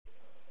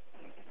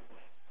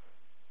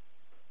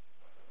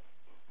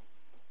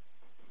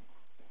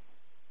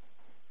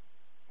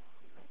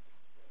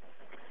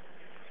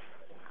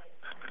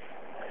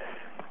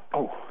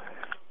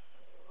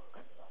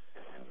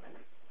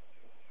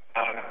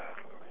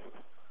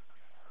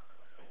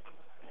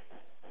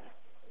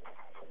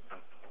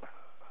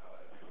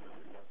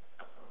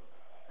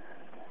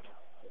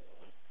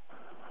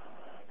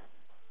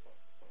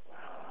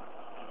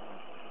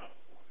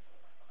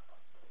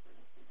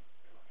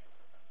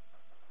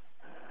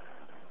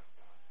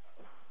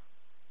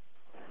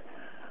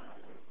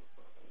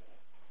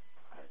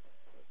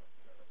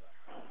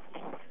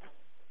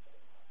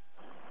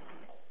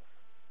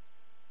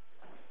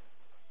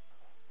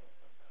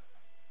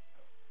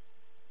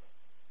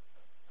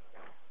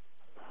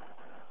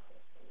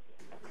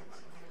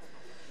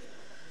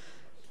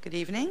Good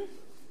evening.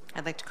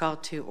 I'd like to call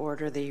to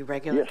order the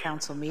regular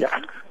council meeting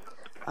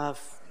of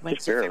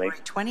Wednesday, February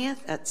 20th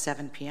at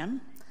 7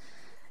 p.m.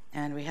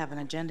 And we have an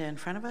agenda in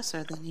front of us.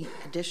 Are there any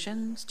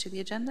additions to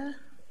the agenda?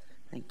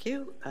 Thank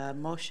you.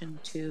 Motion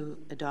to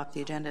adopt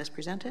the agenda as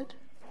presented.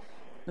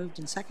 Moved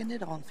and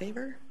seconded. All in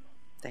favor?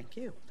 Thank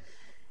you.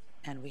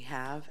 And we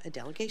have a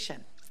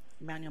delegation.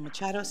 Emmanuel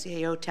Machado,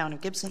 CAO, Town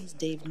of Gibsons.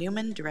 Dave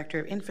Newman,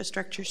 Director of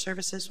Infrastructure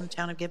Services from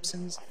Town of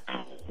Gibsons.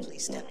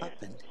 Please step up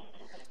and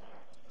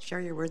share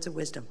your words of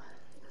wisdom.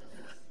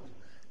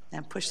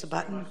 And push the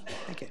button.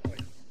 Thank you.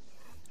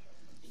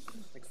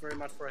 Thanks very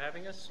much for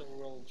having us. So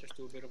we'll just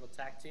do a bit of a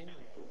tag team.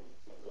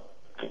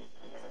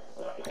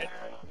 Okay.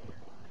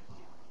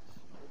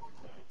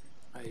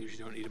 I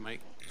usually don't need a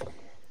mic.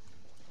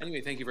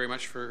 Anyway, thank you very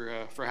much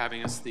for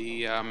having us.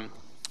 The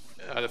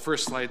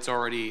first slide's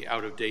already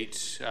out of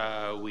date.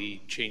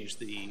 We changed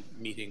the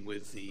meeting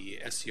with the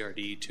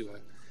SCRD to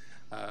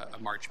a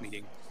March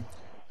meeting.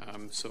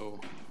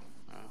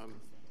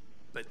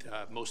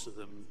 But most of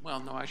them, well,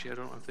 no, actually, I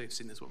don't know if they've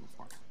seen this one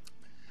before.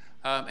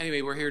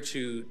 Anyway, we're here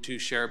to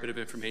share a bit of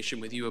information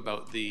with you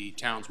about the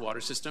town's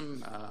water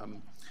system,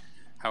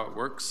 how it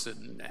works,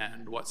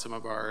 and what some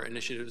of our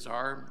initiatives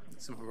are,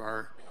 some of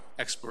our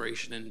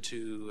exploration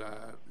into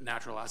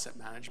natural asset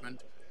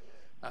management.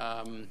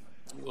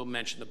 We'll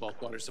mention the bulk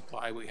water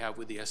supply we have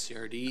with the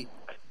SCRD,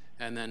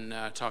 and then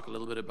talk a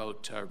little bit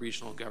about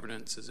regional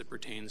governance as it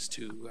pertains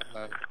to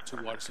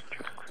water supply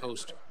on the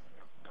coast.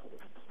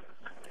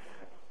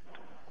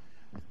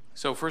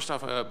 So first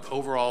off,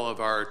 overall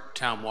of our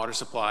town water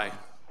supply.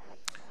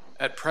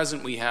 At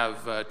present, we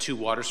have two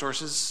water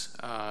sources.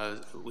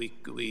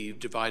 We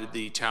divided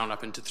the town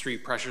up into three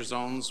pressure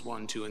zones,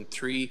 1, 2, and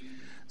 3.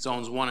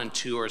 Zones 1 and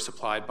 2 are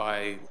supplied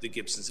by the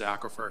Gibsons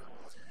Aquifer.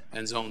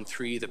 And Zone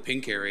 3, the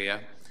pink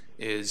area,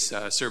 is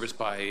serviced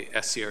by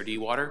SCRD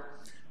water.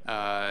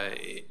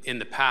 In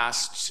the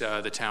past,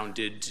 the town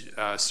did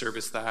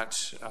service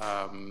that,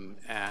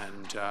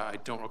 and I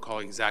don't recall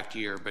the exact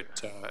year,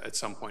 but at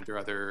some point or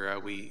other,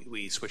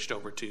 we switched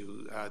over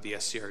to the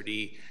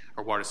SCRD,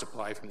 or water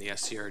supply from the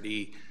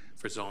SCRD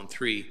for Zone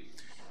 3.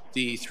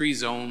 The three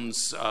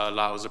zones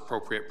allows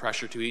appropriate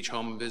pressure to each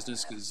home and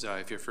business, because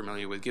if you're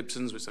familiar with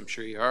Gibsons, which I'm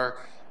sure you are,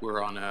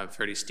 we're on a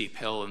fairly steep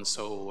hill, and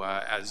so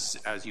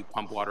as you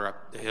pump water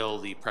up the hill,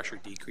 the pressure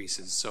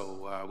decreases,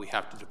 so we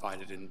have to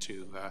divide it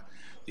into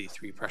the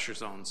three pressure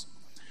zones.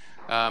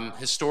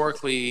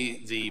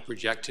 Historically, the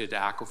projected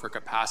aquifer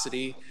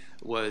capacity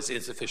was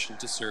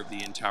insufficient to serve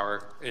the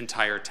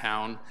entire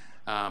town,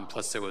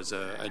 plus there was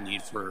a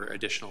need for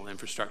additional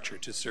infrastructure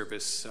to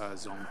service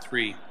Zone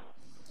 3.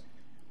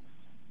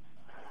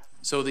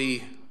 So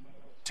the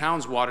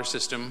town's water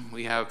system,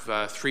 we have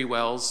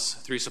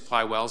three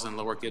supply wells in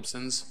Lower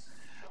Gibsons.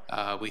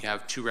 We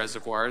have two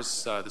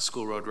reservoirs, the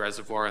School Road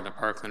Reservoir and the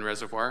Parkland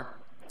Reservoir.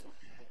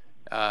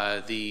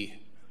 The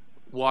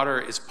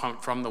water is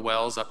pumped from the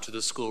wells up to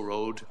the School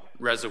Road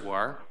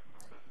Reservoir,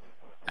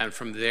 and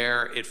from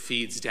there it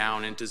feeds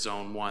down into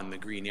Zone 1, the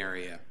green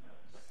area.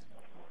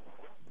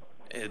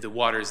 The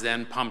water is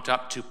then pumped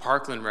up to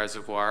Parkland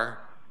Reservoir,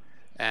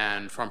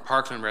 and from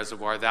Parkland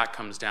Reservoir, that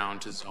comes down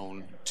to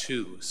Zone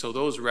 2. So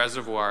those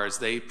reservoirs,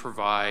 they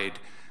provide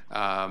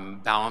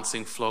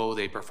balancing flow.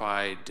 They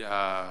provide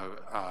a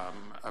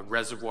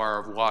reservoir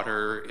of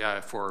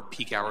water for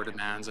peak hour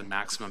demands and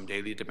maximum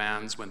daily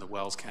demands when the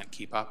wells can't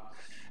keep up.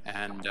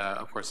 And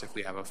of course, if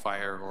we have a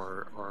fire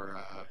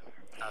or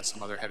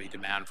some other heavy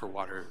demand for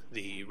water,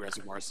 the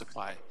reservoir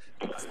supply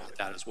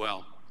that as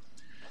well.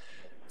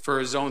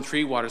 For Zone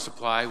 3 water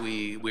supply,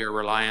 we are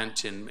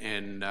reliant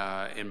in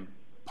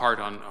part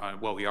on,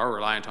 we are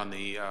reliant on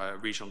the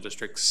regional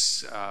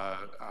district's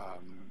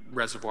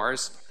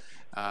reservoirs,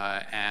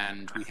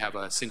 and we have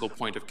a single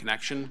point of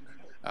connection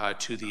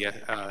to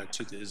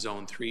the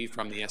Zone 3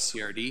 from the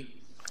SCRD,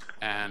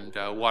 and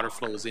water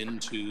flows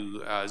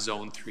into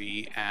Zone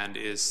 3 and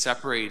is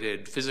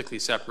physically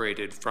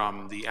separated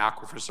from the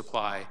aquifer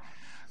supply.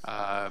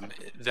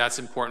 That's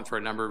important for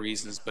a number of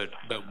reasons, but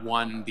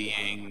one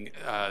being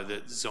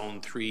that Zone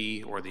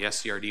 3 or the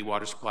SCRD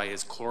water supply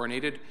is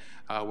chlorinated,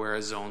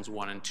 whereas Zones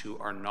 1 and 2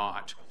 are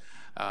not.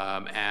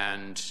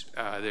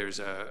 There's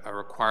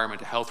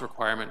a health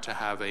requirement to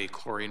have a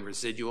chlorine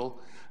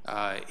residual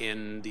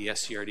in the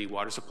SCRD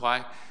water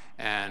supply.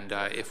 And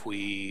if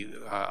we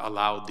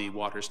allowed the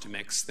waters to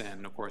mix,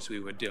 then of course we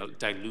would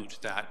dilute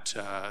that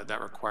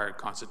required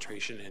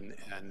concentration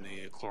in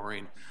the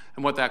chlorine.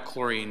 And what that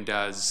chlorine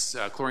does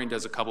a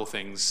couple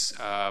things.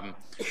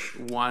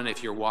 One,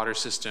 if your water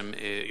system,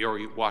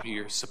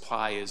 your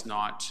supply is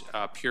not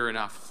pure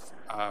enough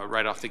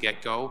right off the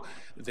get-go,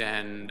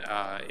 then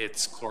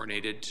it's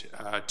chlorinated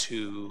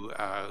to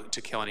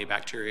kill any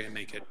bacteria and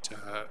make it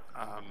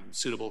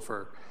suitable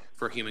for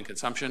human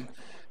consumption.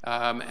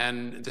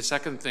 And the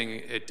second thing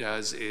it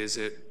does is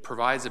it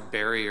provides a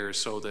barrier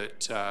so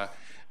that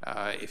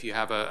if you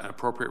have an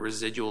appropriate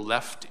residual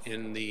left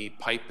in the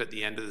pipe at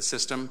the end of the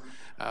system,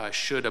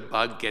 should a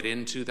bug get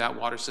into that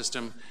water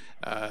system,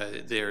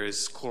 there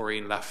is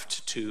chlorine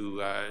left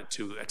to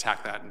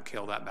attack that and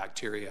kill that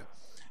bacteria.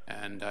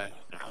 And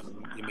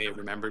you may have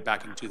remembered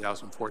back in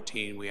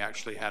 2014, we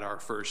actually had our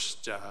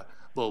first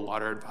low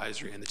water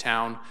advisory in the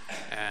town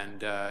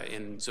and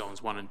in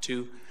zones 1 and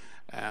 2.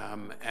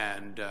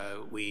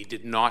 We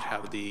did not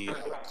have the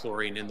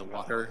chlorine in the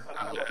water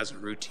as a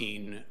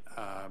routine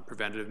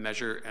preventative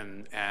measure,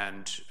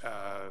 and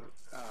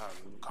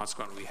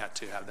consequently we had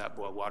to have that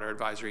boil water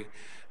advisory.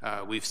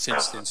 We've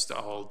since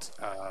installed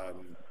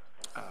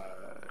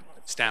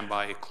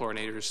standby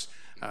chlorinators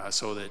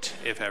so that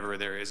if ever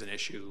there is an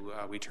issue,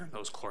 we turn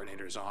those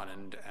chlorinators on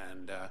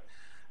and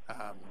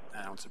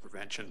announce a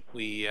prevention.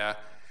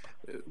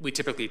 We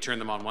typically turn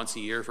them on once a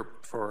year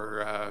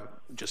for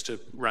just to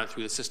run it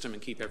through the system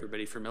and keep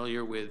everybody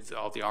familiar with,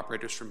 all the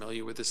operators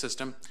familiar with the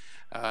system.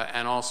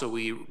 And also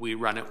we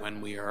run it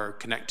when we are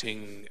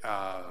connecting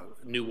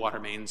new water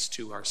mains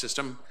to our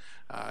system,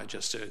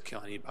 just to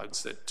kill any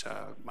bugs that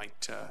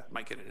might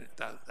get in at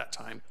that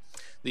time.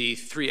 The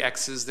 3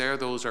 X's there,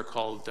 those are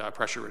called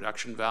pressure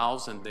reduction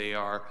valves, and they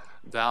are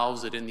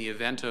valves that in the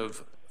event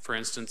of, for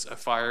instance, a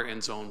fire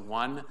in zone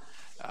 1,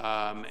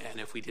 and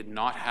if we did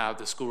not have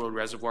the School Road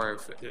Reservoir,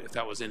 if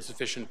that was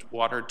insufficient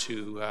water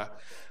to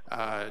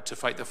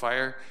fight the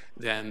fire,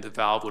 then the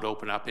valve would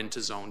open up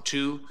into zone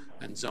 2,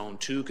 and zone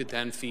 2 could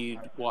then feed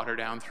water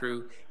down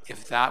through.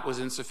 If that was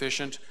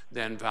insufficient,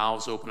 then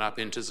valves open up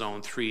into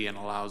zone 3 and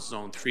allows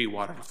zone 3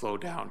 water to flow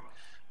down.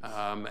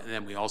 And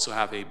then we also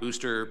have a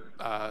booster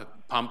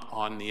pump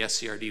on the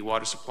SCRD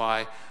water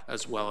supply,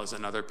 as well as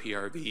another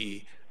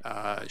PRV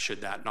should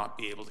that not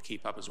be able to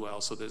keep up as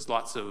well. So there's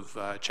lots of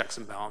checks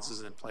and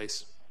balances in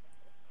place.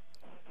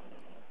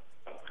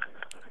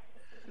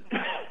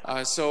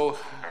 So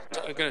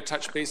I'm going to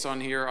touch base on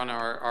here on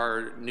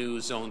our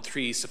new Zone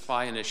 3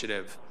 supply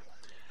initiative.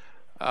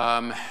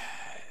 And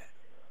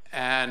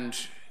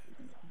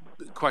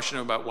the question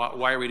about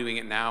why are we doing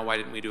it now, why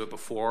didn't we do it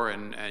before,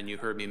 and you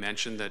heard me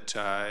mention that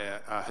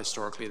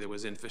historically there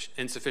was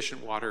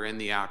insufficient water in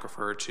the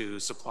aquifer to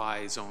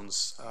supply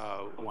zones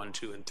 1,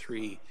 2, and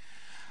 3.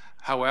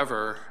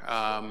 However,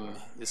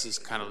 this is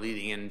kind of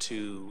leading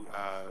into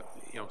a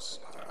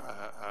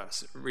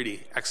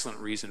really excellent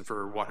reason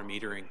for water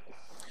metering.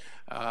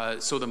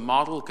 So the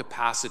model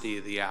capacity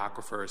of the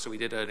aquifer, so we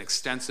did an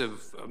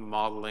extensive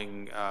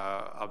modeling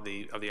of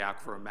the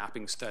aquifer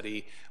mapping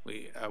study.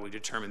 We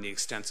determined the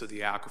extent of the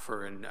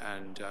aquifer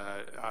and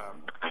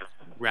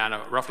ran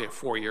roughly a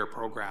 4-year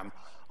program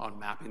on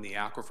mapping the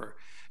aquifer.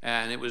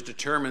 And it was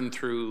determined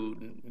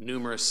through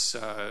numerous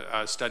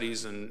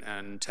studies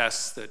and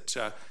tests that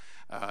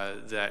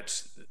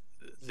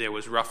there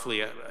was roughly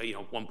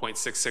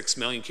 1.66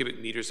 million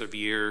cubic meters of the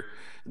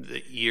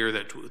year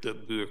that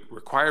were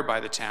required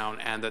by the town,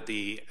 and that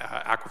the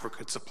aquifer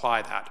could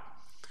supply that.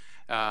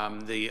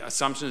 The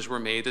assumptions were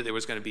made that there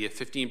was going to be a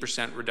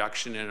 15%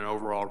 reduction in an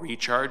overall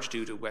recharge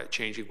due to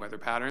changing weather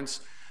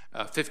patterns,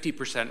 a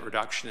 50%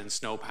 reduction in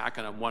snowpack,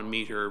 and a 1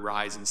 meter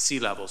rise in sea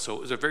level. So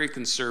it was a very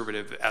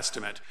conservative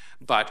estimate,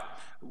 but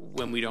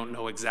when we don't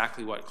know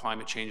exactly what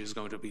climate change is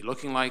going to be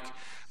looking like,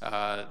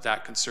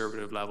 that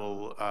conservative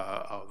level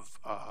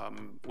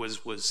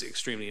was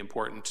extremely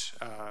important,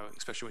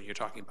 especially when you're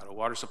talking about a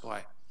water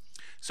supply.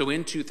 So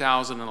in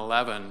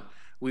 2011,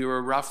 we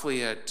were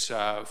roughly at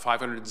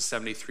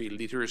 573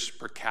 liters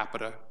per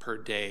capita per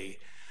day,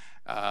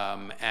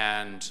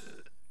 and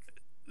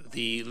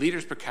the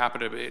liters per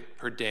capita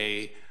per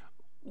day,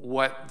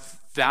 what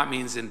that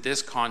means in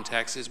this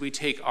context is we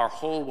take our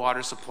whole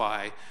water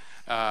supply,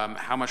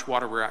 how much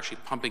water we're actually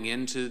pumping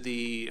into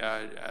the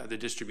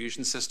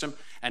distribution system,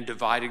 and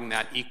dividing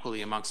that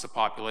equally amongst the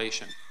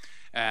population.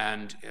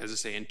 And as I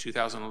say, in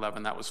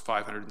 2011, that was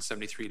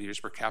 573 liters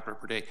per capita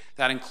per day.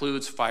 That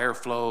includes fire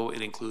flow,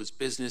 it includes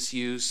business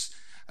use,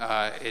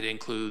 it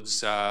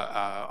includes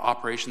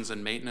operations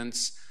and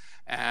maintenance.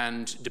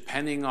 And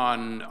depending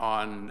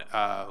on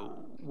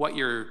what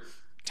your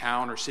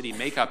town or city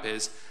makeup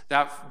is,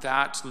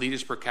 that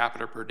liters per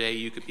capita per day,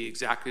 you could be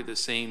exactly the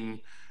same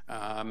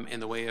in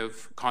the way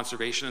of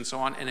conservation and so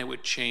on, and it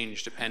would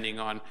change depending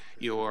on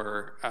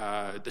your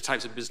the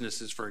types of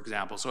businesses, for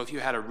example. So if you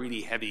had a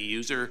really heavy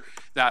user,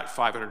 that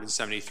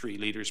 573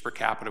 liters per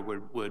capita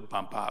would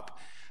bump up.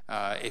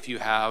 If you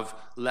have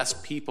less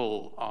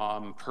people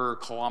per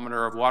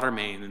kilometer of water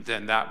main,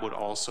 then that would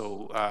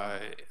also,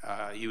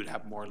 you would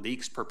have more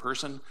leaks per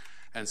person.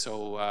 And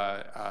so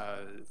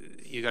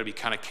you got to be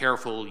kind of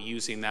careful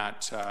using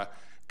that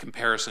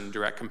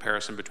direct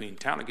comparison between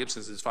town of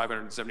Gibson's is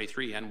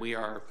 573 and we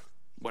are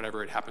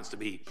whatever it happens to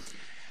be.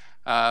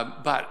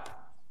 But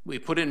we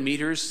put in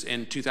meters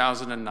in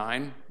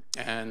 2009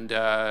 and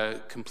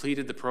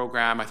completed the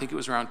program. I think it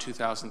was around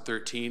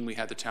 2013 we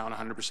had the town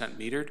 100%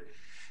 metered.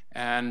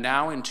 And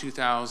now in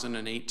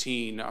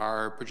 2018,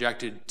 our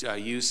projected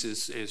use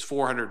is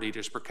 400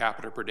 liters per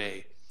capita per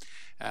day.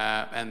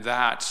 And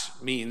that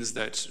means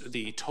that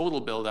the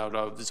total build out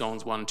of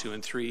zones 1, 2,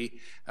 and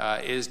 3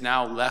 is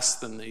now less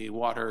than the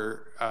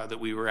water that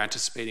we were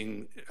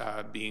anticipating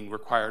being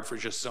required for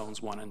just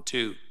zones 1 and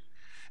 2.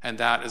 And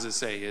that, as I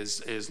say,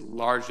 is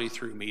largely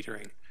through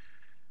metering.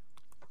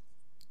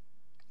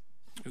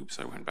 Oops,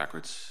 I went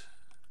backwards.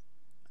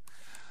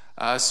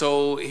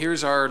 So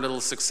here's our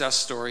little success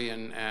story,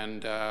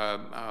 and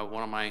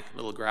one of my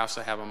little graphs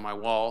I have on my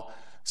wall.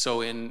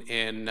 So in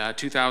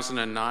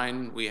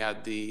 2009, we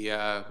had we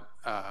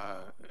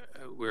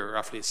were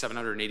roughly at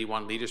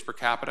 781 liters per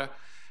capita,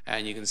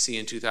 and you can see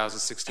in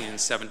 2016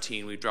 and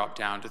 17 we dropped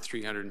down to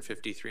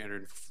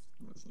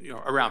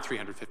around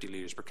 350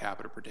 liters per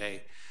capita per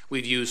day.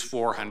 We've used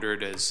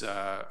 400 as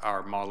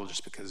our model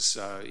just because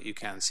you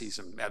can see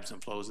some ebbs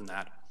and flows in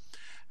that.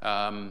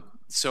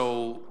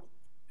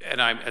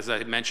 As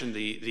I mentioned,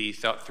 the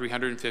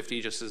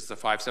 350, just as the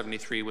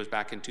 573 was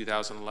back in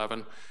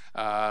 2011,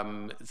 our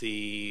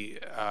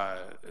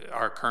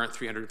current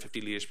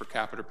 350 liters per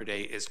capita per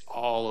day is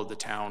all of the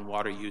town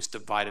water use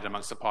divided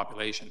amongst the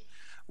population,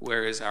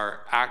 whereas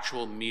our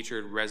actual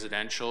metered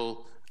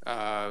residential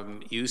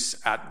use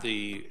at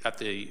the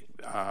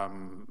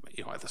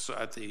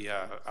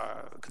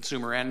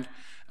consumer end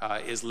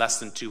is less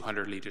than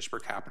 200 liters per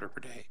capita per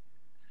day.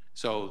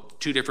 So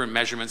two different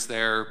measurements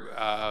there.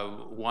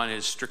 One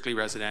is strictly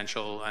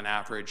residential, an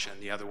average,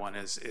 and the other one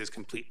is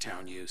complete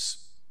town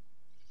use.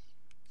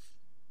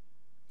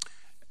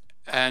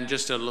 And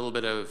just a little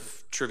bit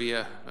of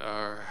trivia.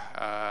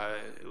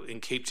 In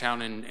Cape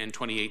Town in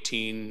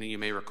 2018, you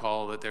may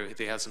recall that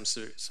they had some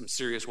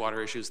serious water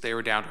issues. They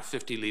were down to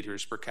 50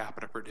 liters per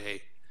capita per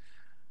day.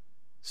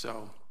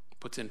 So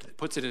puts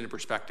it into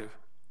perspective.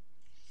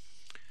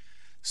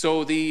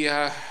 So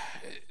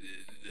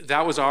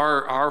that was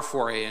our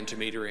foray into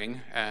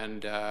metering,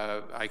 and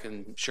I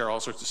can share all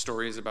sorts of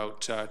stories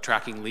about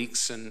tracking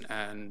leaks and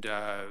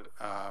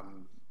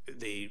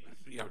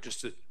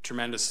just a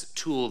tremendous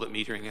tool that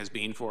metering has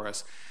been for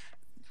us.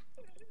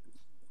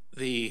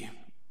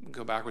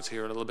 Go backwards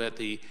here a little bit.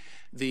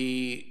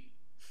 The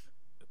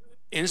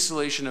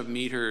installation of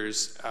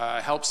meters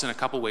helps in a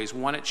couple ways.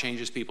 One, it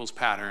changes people's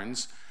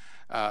patterns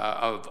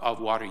of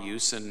water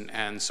use,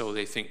 and so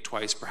they think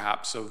twice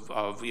perhaps of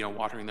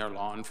watering their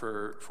lawn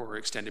for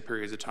extended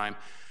periods of time.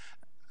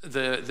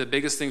 The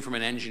biggest thing from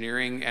an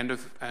engineering end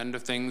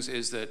of things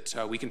is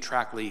that we can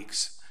track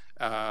leaks.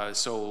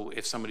 So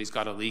if somebody's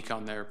got a leak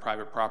on their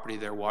private property,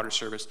 their water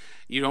service,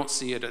 you don't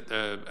see it at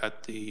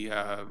the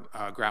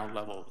ground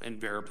level.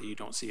 Invariably, you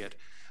don't see it.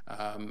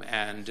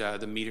 And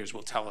the meters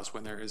will tell us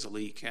when there is a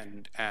leak,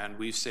 and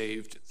we've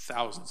saved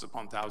thousands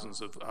upon thousands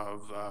of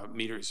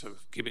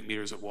cubic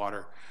meters of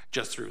water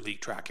just through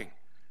leak tracking.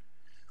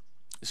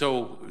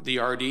 So the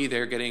RD,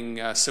 they're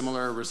getting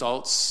similar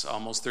results,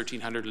 almost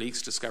 1,300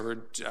 leaks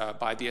discovered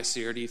by the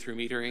SCRD through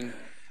metering.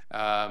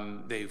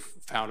 They've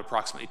found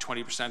approximately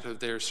 20% of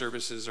their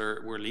services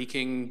were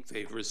leaking.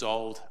 They've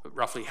resolved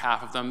roughly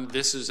half of them.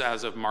 This is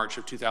as of March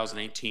of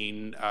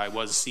 2018. I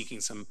was seeking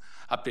some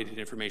updated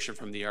information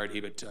from the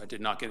RD, but did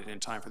not get it in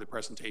time for the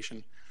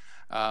presentation.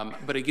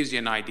 But it gives you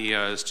an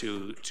idea as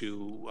to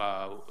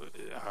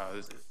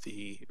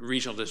the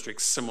regional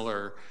district's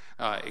similar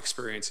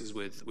experiences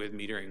with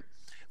metering.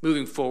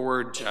 Moving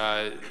forward,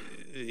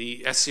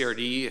 the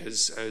SCRD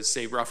has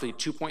saved roughly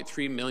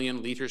 2.3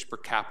 million liters per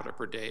capita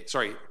per day.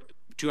 Sorry,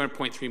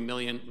 200.3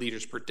 million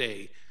liters per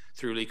day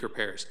through leak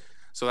repairs.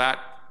 So that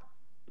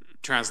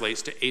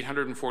translates to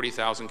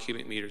 840,000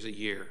 cubic meters a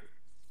year.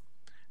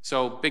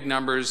 So big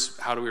numbers.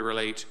 How do we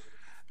relate?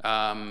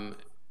 The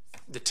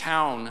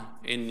town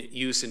in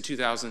use in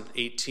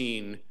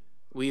 2018,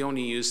 we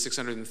only used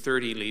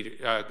 630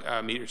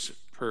 meters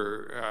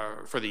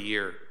for the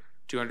year.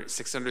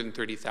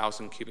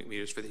 630,000 cubic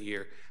meters for the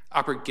year.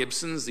 Upper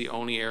Gibson's the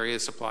only area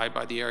supplied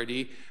by the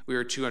RD. We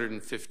were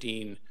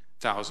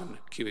 215,000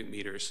 cubic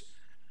meters.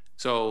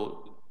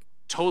 So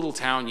total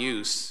town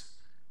use,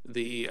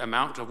 the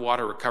amount of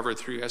water recovered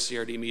through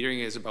SCRD metering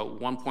is about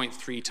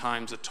 1.3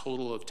 times the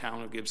total of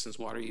town of Gibson's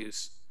water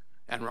use,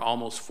 and we're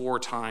almost 4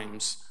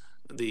 times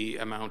the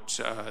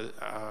amount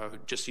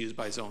just used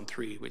by Zone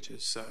 3, which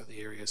is the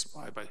area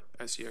supplied by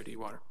SCRD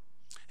water.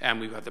 And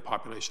we've got the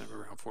population of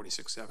around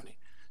 4,670.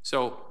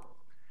 So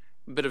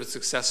a bit of a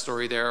success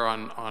story there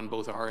on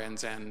both our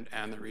ends and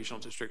the regional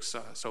districts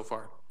so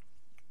far.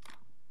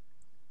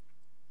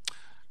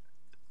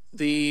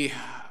 The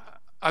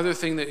other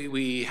thing that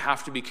we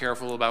have to be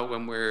careful about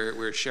when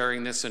we're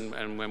sharing this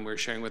and when we're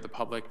sharing with the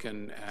public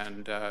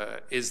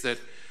is that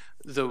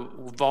the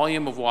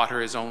volume of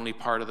water is only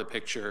part of the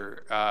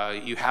picture.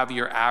 You have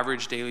your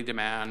average daily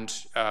demand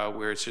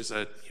where it's just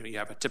you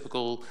have a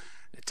typical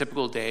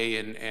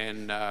day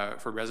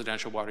for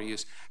residential water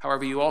use.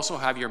 However, you also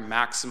have your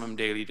maximum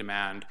daily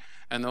demand,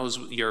 and those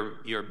your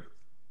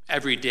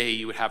every day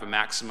you would have a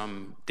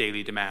maximum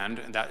daily demand,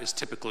 and that is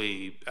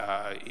typically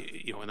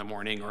in the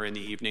morning or in the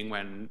evening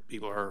when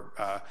people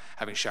are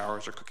having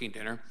showers or cooking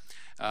dinner.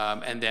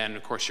 And then,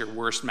 of course, your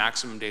worst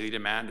maximum daily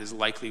demand is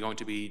likely going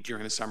to be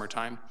during the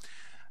summertime.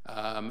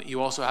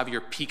 You also have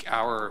your peak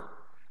hour.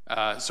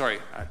 Sorry,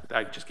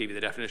 I just gave you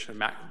the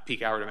definition of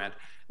peak hour demand.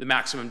 The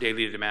maximum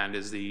daily demand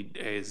is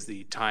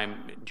the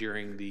time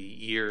during the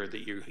year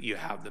that you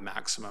have the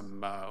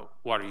maximum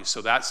water use.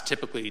 So that's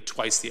typically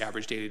twice the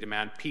average daily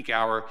demand. Peak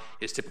hour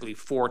is typically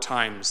 4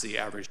 times the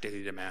average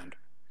daily demand.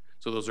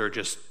 So those are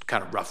just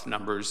kind of rough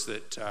numbers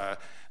that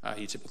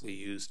you typically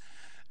use.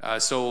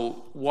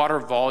 So water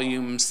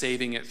volume,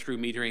 saving it through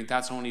metering,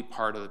 that's only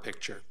part of the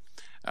picture.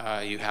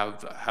 You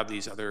have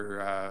these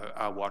other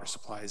water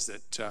supplies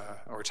that,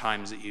 or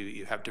times that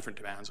you have different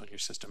demands on your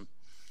system.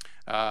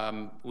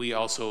 You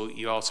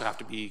also have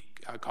to be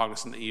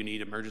cognizant that you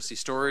need emergency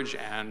storage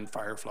and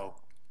fire flow.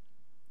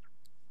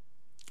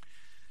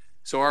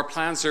 So our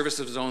planned service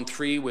of Zone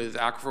 3 with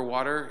aquifer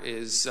water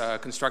is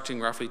constructing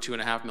roughly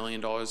 $2.5 million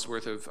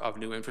worth of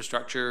new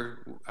infrastructure,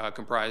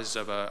 comprised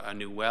of a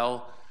new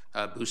well,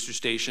 a booster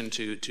station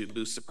to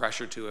boost the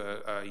pressure to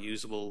a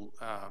usable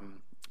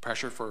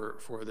pressure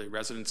for the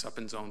residents up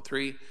in Zone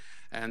 3,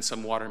 and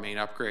some water main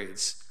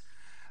upgrades.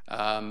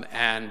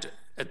 And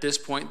at this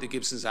point, the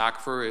Gibsons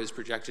Aquifer is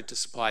projected to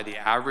supply the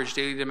average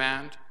daily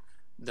demand,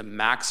 the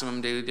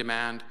maximum daily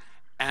demand,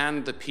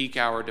 and the peak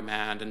hour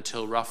demand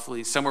until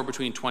roughly somewhere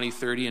between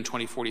 2030 and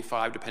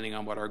 2045, depending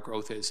on what our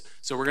growth is.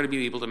 So we're going to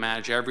be able to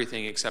manage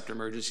everything except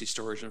emergency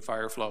storage and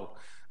fire flow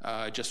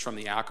just from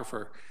the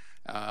aquifer,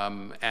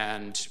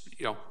 and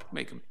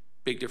make a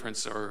big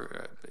difference,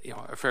 or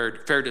a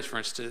fair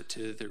difference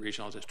to the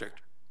regional district.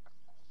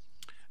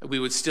 We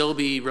would still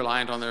be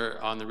reliant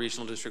on the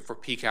regional district for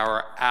peak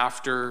hour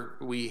after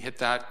we hit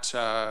that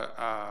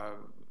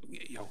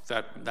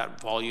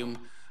that volume.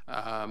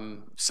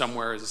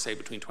 Somewhere, as I say,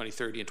 between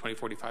 2030 and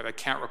 2045. I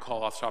can't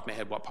recall off the top of my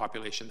head what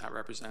population that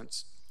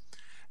represents.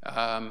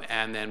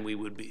 And then we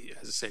would be,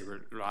 as I say,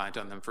 reliant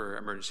on them for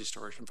emergency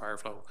storage and fire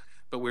flow.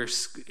 But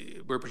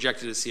we're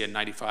projected to see a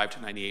 95 to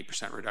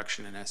 98%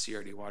 reduction in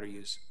SCRD water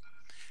use.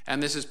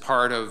 And this is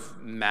part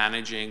of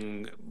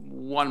managing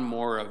one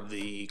more of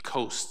the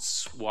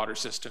coast's water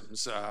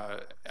systems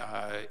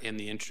in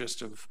the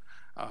interest of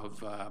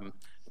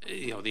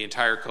the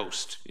entire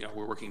coast.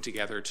 We're working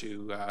together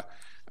to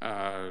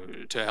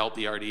help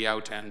the RD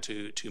out and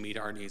to meet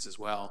our needs as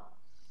well.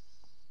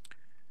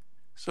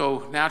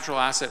 So natural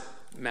asset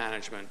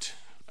management.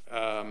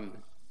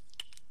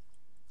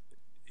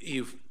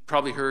 You've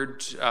probably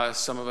heard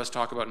some of us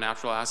talk about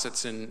natural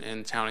assets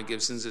in town of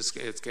Gibsons.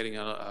 It's getting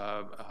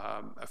a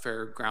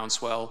fair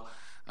groundswell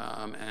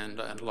and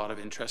a lot of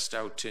interest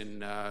out in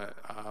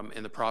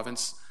the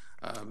province,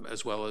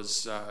 as well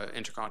as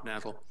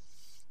intercontinental.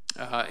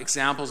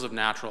 Examples of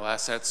natural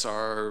assets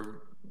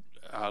are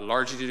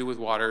largely to do with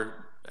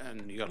water,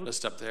 and you got a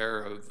list up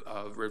there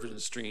of rivers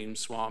and streams,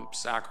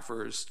 swamps,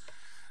 aquifers,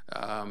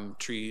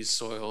 trees,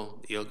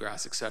 soil,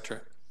 eelgrass,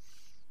 etc.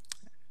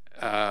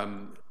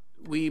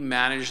 We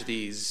manage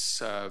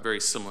these very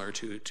similar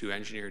to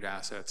engineered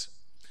assets.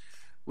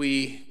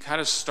 We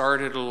kind of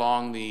started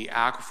along the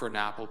Aquifer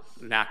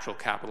Natural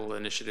Capital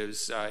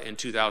initiatives in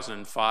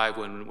 2005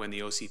 when the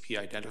OCP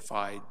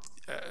identified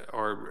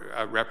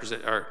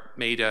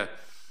made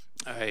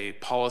a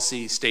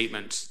policy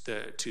statement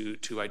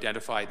to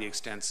identify the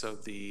extents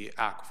of the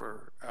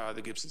aquifer,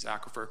 the Gibsons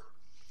Aquifer.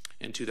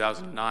 In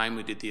 2009,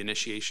 we did the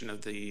initiation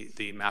of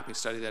the mapping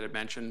study that I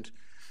mentioned.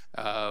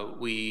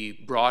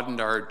 We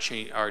broadened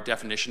our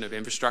definition of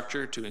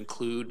infrastructure to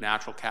include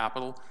natural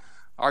capital.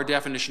 Our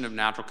definition of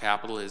natural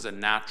capital is a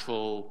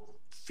natural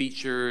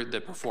feature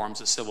that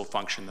performs a civil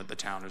function that the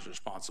town is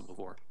responsible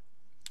for.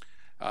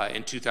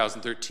 In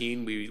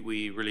 2013,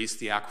 we released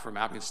the aquifer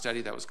mapping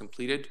study that was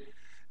completed.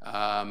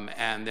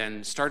 And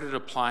then started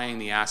applying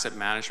the asset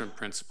management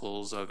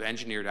principles of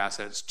engineered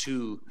assets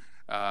to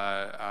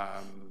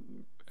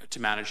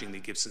managing the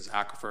Gibsons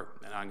Aquifer,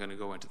 and I'm going to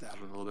go into that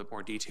in a little bit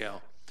more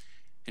detail.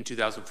 In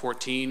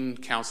 2014,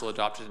 Council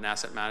adopted an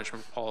asset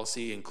management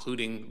policy,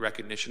 including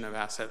recognition of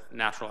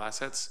natural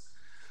assets.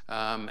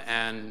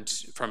 And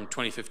from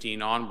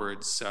 2015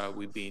 onwards,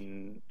 we've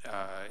been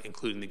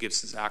including the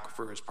Gibsons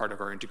Aquifer as part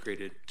of our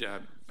integrated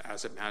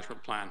asset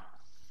management plan.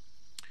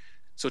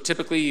 So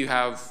typically you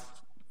have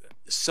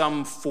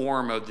some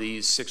form of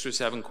these 6 or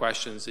 7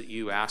 questions that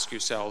you ask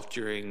yourself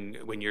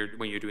when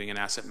you're doing an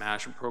asset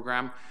management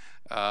program.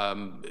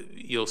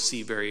 You'll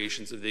see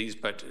variations of these,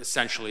 but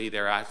essentially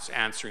they're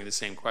answering the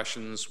same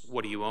questions.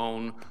 What do you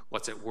own?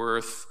 What's it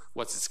worth?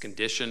 What's its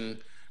condition?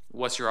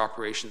 What's your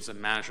operations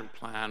and management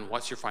plan?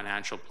 What's your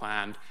financial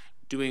plan?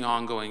 Doing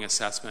ongoing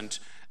assessment,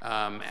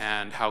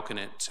 and how can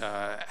it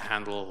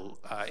handle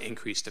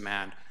increased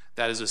demand?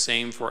 That is the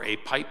same for a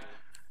pipe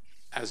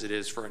as it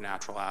is for a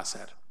natural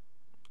asset.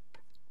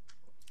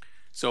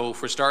 So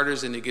for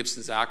starters, in the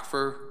Gibsons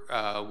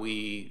Aquifer,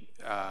 we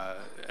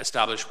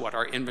established what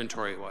our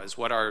inventory was,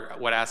 what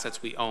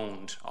assets we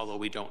owned, although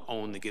we don't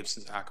own the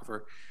Gibsons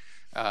Aquifer.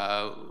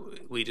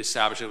 We'd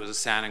established it was a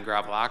sand and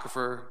gravel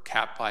aquifer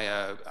capped by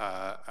a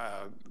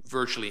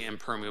virtually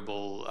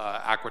impermeable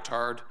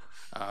aquitard,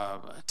 a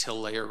till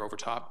layer over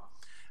top.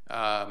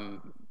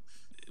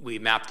 We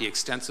mapped the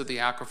extents of the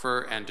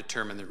aquifer and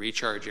determined the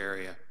recharge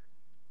area.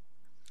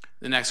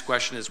 The next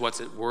question is, what's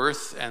it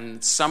worth?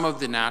 And some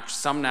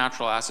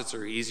natural assets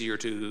are easier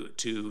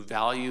to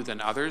value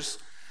than others.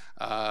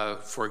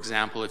 For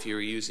example, if you're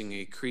using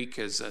a creek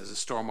as a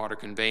stormwater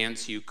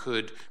conveyance, you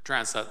could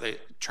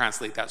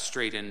translate that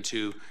straight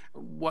into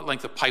what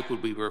length of pipe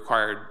would be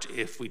required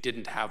if we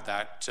didn't have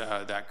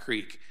that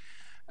creek.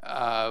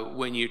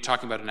 When you're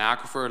talking about an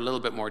aquifer, a little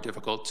bit more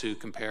difficult to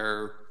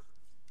compare,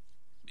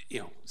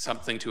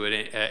 something to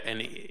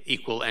an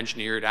equal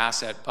engineered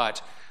asset.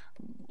 But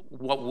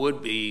what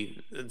would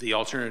be the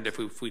alternative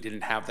if we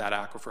didn't have that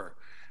aquifer?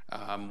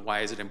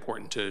 Why is it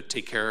important to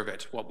take care of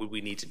it? What would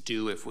we need to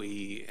do if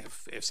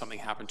something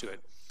happened to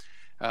it?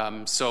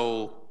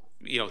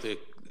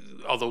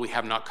 Although we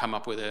have not come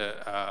up with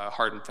a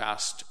hard and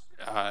fast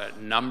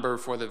number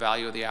for the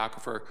value of the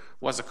aquifer,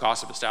 what's the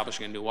cost of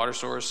establishing a new water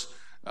source?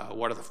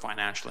 What are the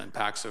financial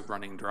impacts of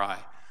running dry?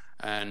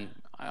 And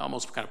I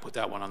almost kind of put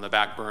that one on the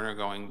back burner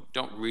going,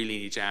 don't really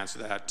need to answer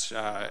that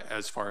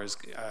as far as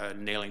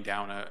nailing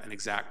down an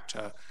exact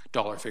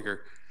dollar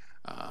figure.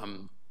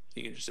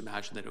 You can just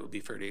imagine that it would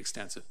be fairly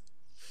extensive.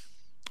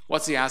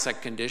 What's the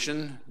asset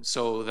condition?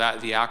 So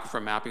that the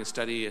aquifer mapping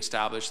study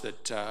established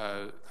that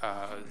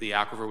the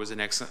aquifer was in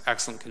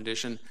excellent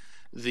condition.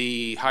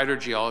 The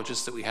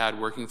hydrogeologists that we had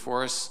working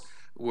for us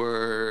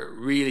were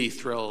really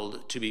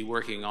thrilled to be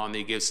working on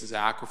the Gibsons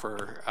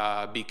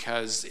aquifer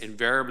because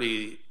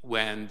invariably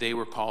when they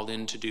were called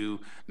in to do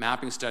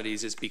mapping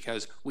studies, it's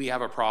because we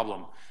have a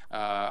problem.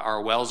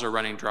 Our wells are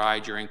running dry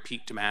during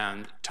peak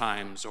demand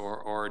times,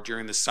 or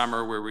during the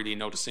summer we're really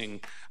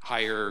noticing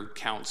higher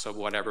counts of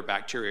whatever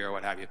bacteria or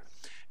what have you.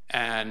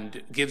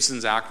 And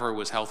Gibsons aquifer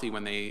was healthy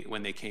when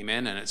they came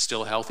in, and it's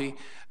still healthy.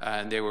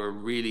 And they were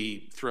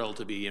really thrilled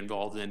to be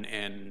involved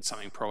in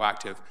something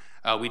proactive.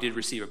 We did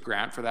receive a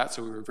grant for that,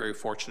 so we were very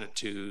fortunate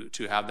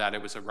to have that.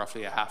 It was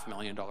roughly a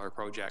 $500,000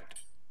 project.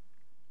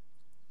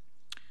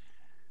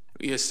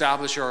 We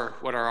establish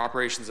what our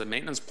operations and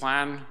maintenance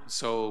plan.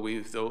 So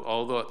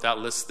although that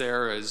list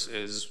there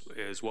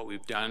is what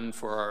we've done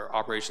for our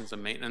operations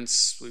and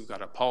maintenance. We've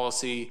got a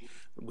policy.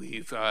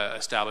 We've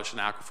established an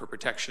aquifer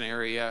protection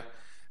area.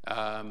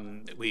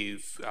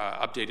 We've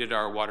updated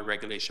our water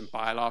regulation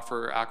bylaw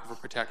for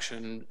aquifer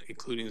protection,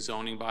 including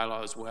zoning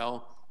bylaw as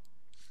well.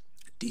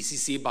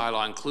 DCC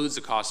bylaw includes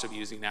the cost of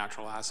using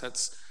natural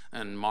assets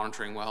and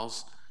monitoring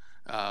wells.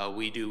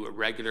 We do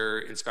regular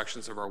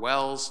inspections of our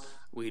wells.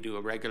 We do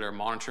a regular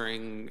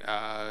monitoring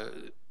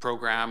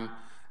program,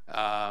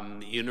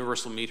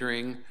 universal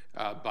metering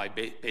by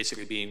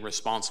basically being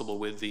responsible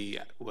with the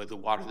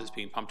water that's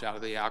being pumped out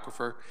of the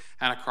aquifer,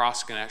 and a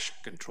cross-connection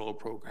control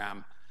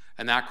program.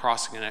 And that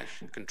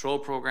cross-connection control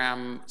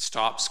program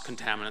stops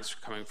contaminants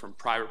coming from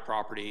private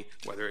property,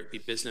 whether it be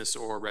business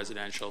or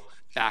residential,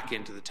 back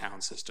into the town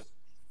system.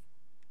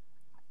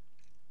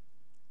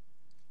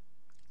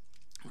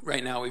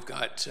 Right now we've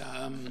got,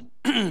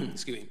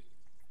 excuse me,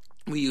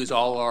 we use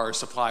all our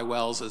supply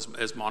wells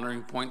as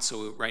monitoring points.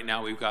 So right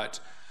now we've got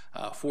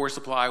 4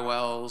 supply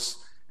wells,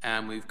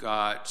 and we've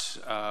got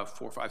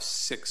 4, 5,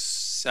 6,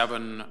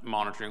 7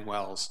 monitoring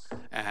wells.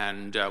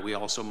 And we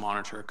also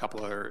monitor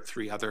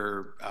 3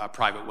 other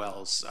private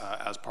wells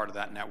as part of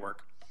that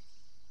network.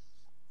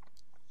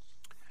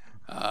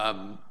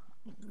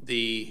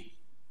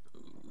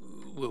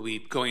 We'll be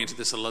going into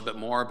this a little bit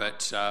more,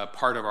 but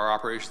part of our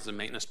operations and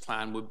maintenance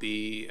plan would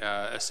be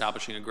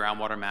establishing a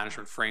groundwater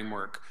management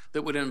framework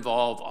that would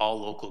involve all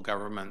local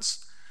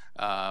governments.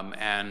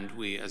 And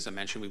we, as I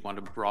mentioned, we want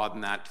to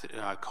broaden that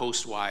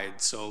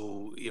coast-wide.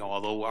 So,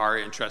 although our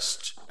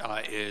interest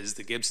is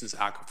the Gibsons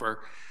aquifer,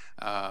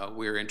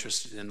 we're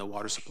interested in the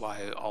water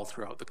supply all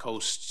throughout the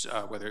coast,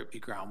 whether it be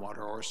groundwater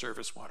or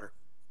surface water.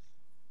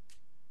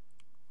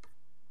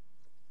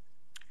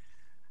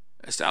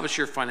 Establish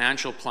your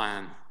financial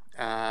plan.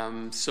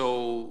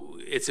 So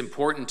it's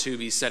important to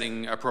be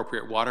setting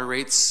appropriate water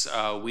rates.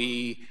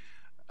 We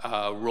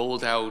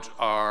rolled out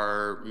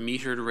our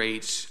metered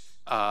rate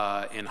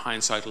in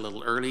hindsight a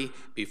little early,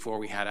 before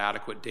we had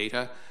adequate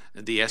data.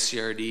 The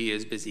SCRD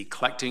is busy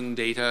collecting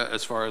data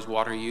as far as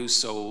water use,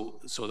 so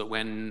that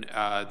when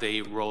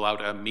they roll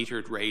out a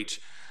metered rate,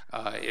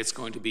 it's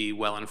going to be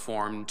well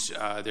informed.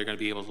 They're going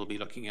to be able to be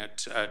looking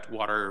at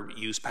water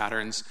use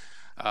patterns.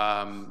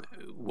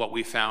 What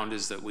we found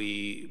is that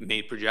we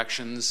made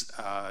projections,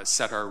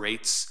 set our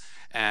rates,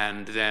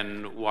 and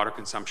then water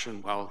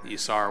consumption, well, you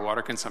saw our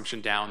water consumption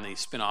down. The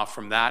spin-off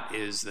from that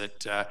is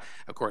that,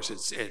 of course,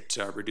 it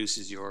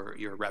reduces your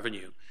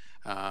revenue.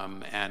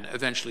 And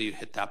eventually you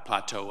hit that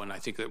plateau, and I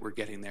think that we're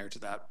getting there to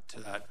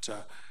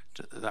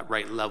that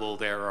right level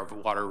there of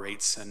water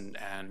rates,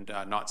 and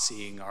not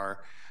seeing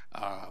our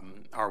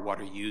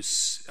water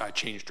use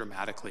change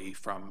dramatically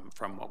from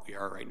what we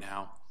are right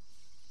now.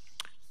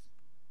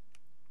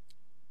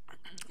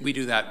 We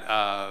do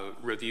that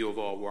review of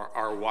all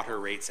our water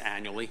rates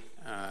annually.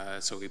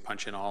 So we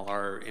punch in all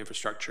our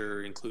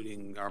infrastructure,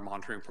 including our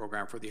monitoring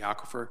program for the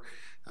aquifer,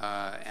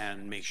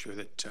 and make sure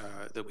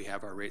that we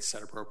have our rates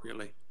set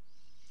appropriately.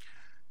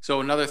 So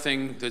another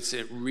thing that's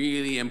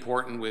really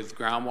important with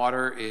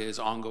groundwater is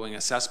ongoing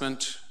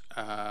assessment.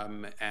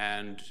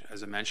 And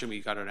as I mentioned,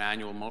 we've got an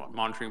annual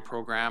monitoring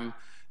program.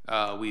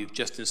 We've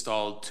just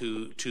installed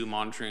two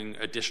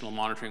additional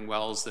monitoring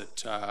wells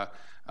that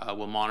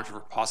will monitor for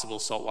possible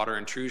saltwater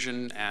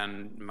intrusion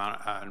and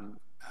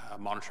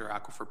monitor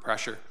aquifer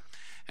pressure.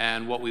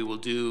 And what we will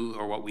do,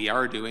 or what we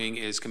are doing,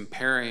 is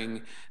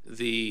comparing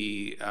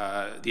the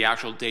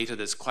actual data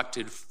that's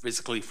collected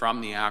physically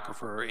from the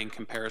aquifer in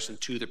comparison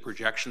to the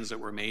projections that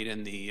were made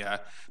in the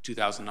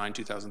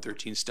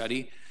 2009-2013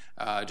 study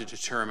to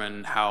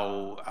determine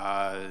how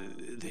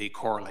they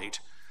correlate.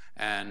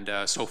 And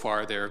so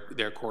far,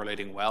 they're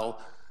correlating well.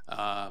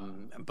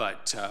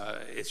 But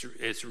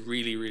it's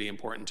really, really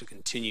important to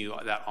continue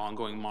that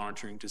ongoing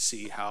monitoring to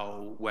see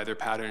how weather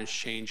patterns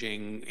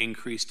changing,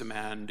 increased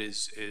demand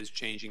is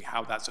changing,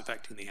 how that's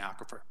affecting the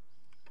aquifer.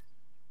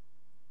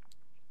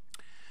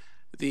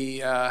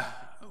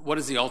 What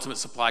is the ultimate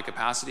supply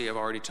capacity? I've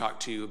already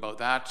talked to you about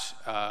that,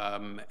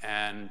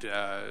 and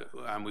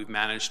we've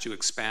managed to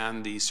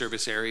expand the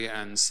service area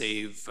and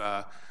save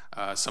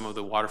some of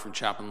the water from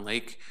Chapman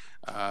Lake.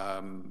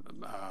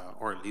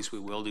 Or at least we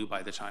will do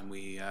by the time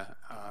we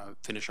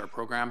finish our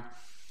program.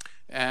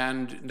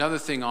 And another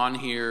thing on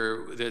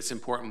here that's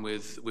important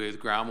with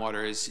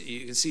groundwater is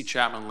you can see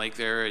Chapman Lake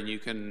there, and you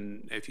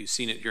can, if you've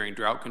seen it during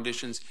drought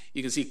conditions,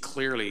 you can see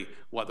clearly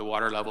what the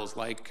water level is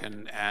like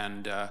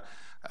and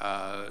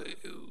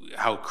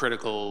how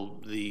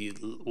critical the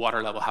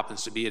water level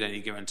happens to be at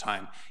any given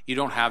time. You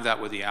don't have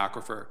that with the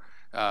aquifer.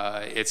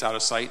 It's out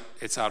of sight,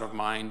 it's out of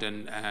mind,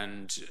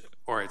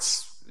 or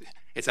it's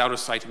out of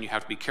sight, and you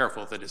have to be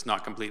careful that it's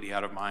not completely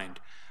out of mind,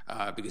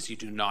 because you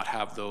do not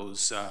have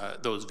those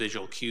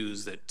visual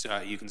cues that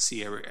you can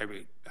see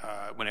every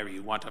whenever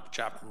you want up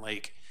Chapman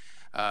Lake,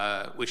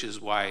 which is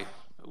why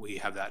we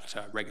have that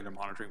regular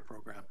monitoring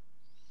program.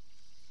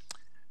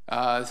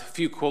 A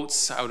few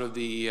quotes out of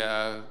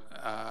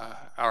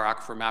our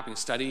aquifer mapping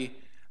study.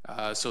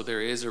 So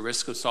there is a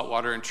risk of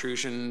saltwater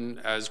intrusion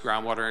as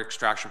groundwater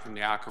extraction from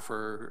the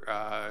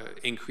aquifer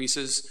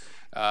increases.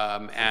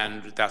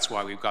 And that's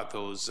why we've got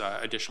those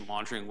additional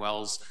monitoring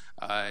wells.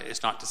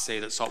 It's not to say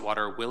that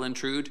saltwater will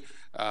intrude,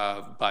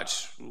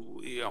 but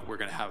we're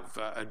going to have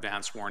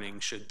advanced warning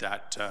should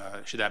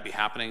that be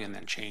happening, and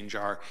then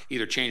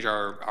either change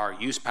our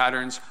use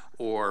patterns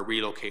or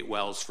relocate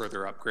wells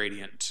further up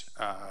gradient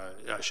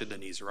should the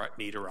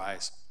need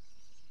arise.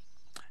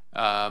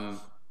 I've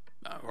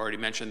already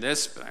mentioned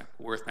this, but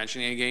worth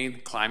mentioning again,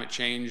 climate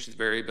change, the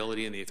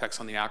variability, and the effects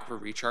on the aquifer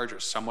recharge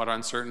are somewhat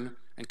uncertain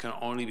and can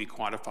only be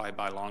quantified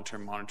by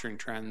long-term monitoring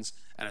trends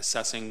and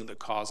assessing the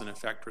cause and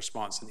effect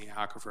response in the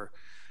aquifer.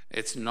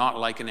 It's not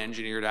like an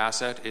engineered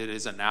asset; it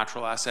is a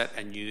natural asset,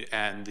 and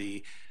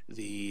the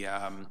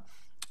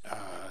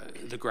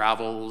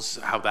gravels,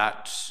 how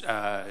that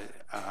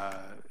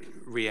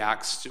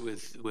reacts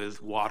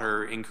with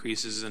water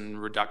increases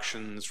and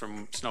reductions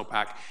from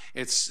snowpack.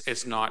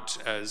 It's not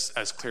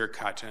as clear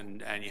cut,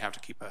 and you have to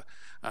keep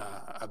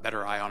a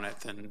better eye on it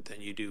than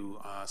you do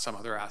some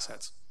other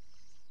assets.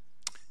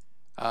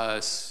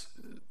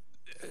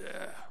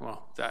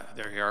 Well,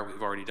 there you are.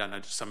 We've already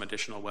done some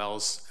additional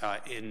wells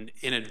in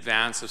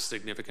advance of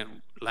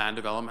significant land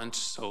development,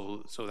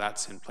 so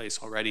that's in place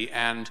already.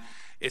 And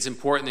it's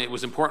important. It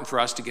was important for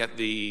us to get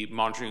the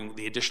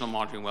additional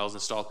monitoring wells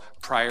installed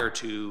prior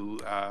to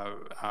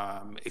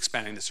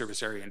expanding the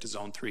service area into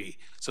Zone 3,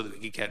 so that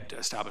we could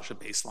establish a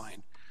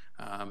baseline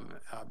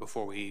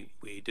before we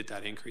did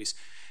that increase.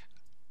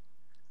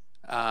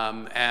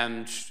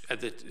 And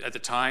at the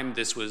time,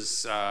 this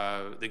was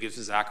the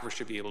Gibson's Aquifer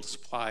should be able to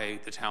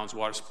supply the town's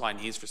water supply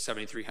needs for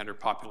 7,300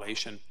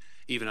 population,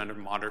 even under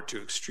moderate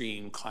to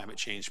extreme climate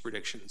change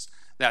predictions.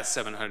 That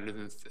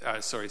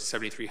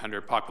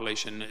 7,300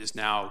 population is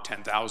now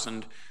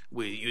 10,000.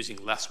 We're using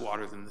less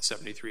water than the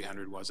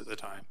 7,300 was at the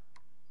time.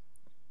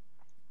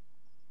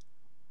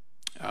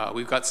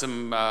 We've got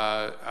some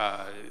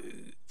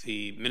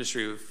the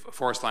Ministry of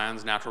Forest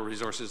Lands, Natural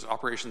Resources,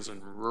 Operations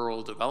and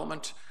Rural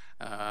Development,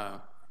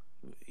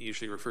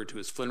 usually referred to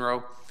as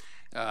FLNRO.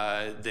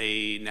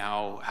 They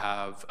now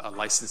have a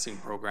licensing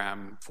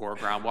program for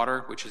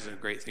groundwater, which is a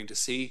great thing to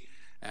see.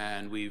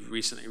 And we've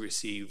recently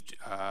received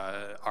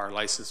our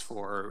license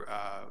for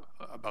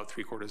about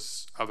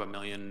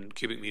 750,000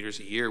 cubic meters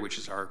a year, which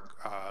is our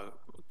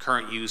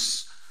current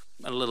use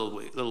a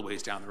little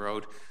ways down the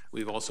road.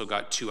 We've also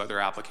got 2 other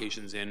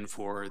applications in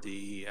for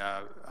the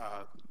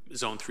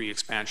Zone 3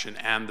 expansion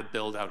and the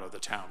build out of the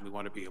town. We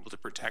want to be able to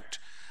protect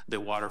the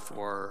water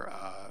for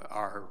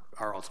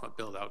our ultimate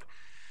build out.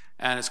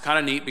 And it's kind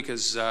of neat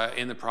because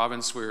in the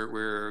province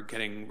we're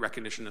getting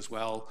recognition as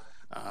well.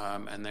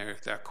 And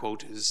that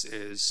quote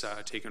is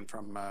taken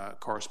from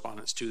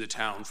correspondence to the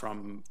town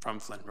from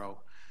FLNRO.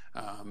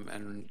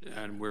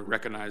 And we're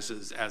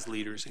recognized as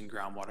leaders in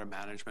groundwater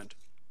management.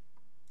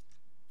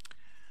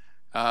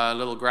 A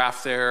little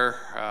graph there.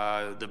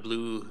 The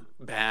blue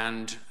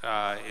band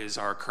is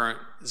our current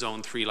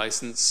Zone 3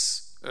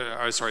 license,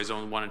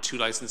 Zone 1 and 2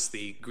 license.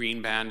 The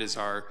green band is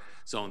our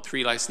Zone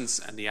 3 license,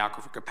 and the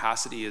aquifer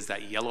capacity is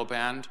that yellow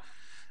band.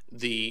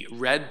 The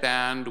red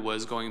band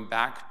was going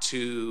back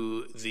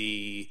to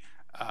the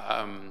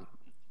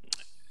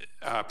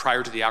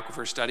prior to the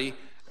aquifer study,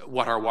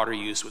 what our water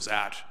use was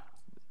at.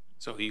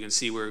 So you can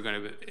see we're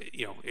going to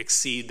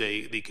exceed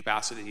the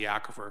capacity of the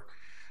aquifer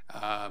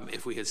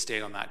if we had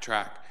stayed on that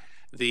track.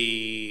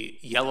 The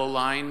yellow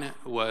line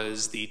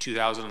was the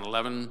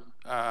 2011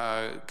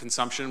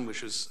 consumption,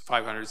 which was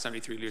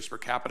 573 liters per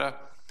capita.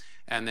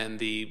 And then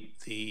the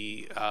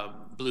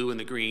blue and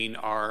the green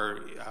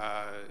are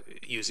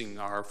using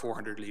our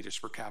 400 liters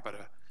per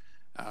capita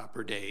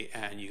per day.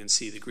 And you can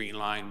see the green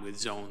line with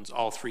zones,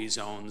 all 3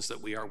 zones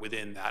that we are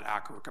within that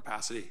aquifer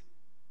capacity.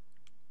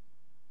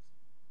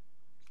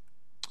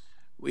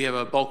 We have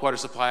a bulk water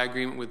supply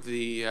agreement with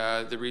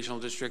the regional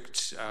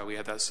district. We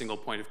have that single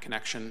point of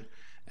connection.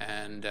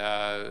 And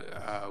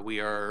we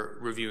are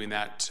reviewing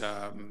that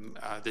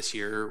this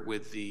year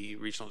with the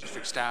regional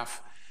district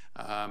staff.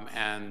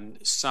 And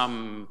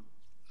some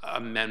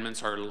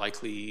amendments are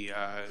likely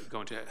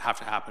going to have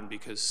to happen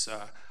because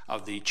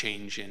of the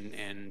change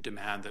in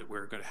demand that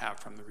we're going to have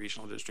from the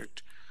regional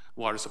district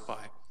water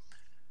supply.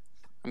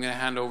 I'm going to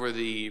hand over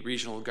the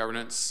regional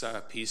governance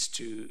piece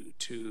to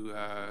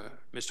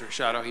Mr.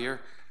 Shadow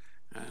here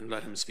and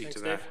let him speak to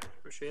that. Dave.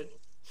 Appreciate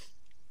it.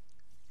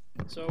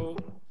 So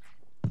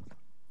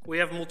we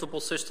have multiple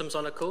systems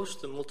on the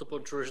coast and multiple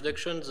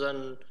jurisdictions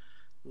and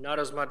not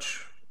as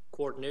much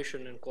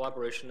coordination and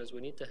collaboration as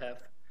we need to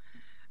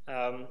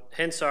have.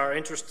 Hence our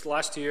interest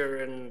last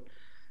year in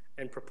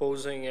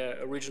proposing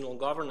a regional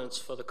governance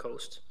for the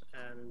coast.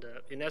 And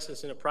in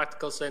essence, in a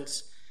practical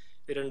sense,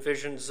 it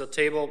envisions a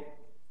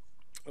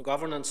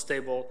governance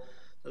table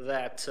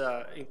that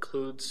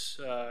includes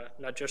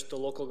not just the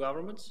local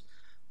governments,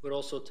 but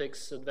also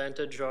takes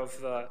advantage of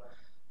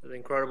the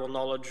incredible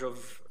knowledge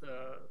of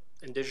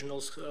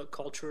indigenous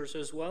cultures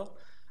as well,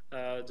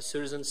 the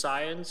citizen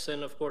science,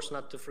 and of course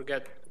not to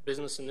forget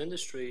business and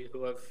industry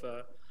who have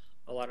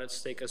a lot at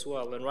stake as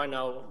well. And right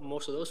now,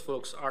 most of those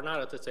folks are not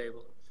at the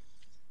table.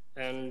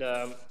 And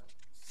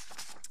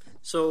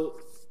so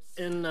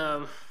in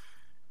the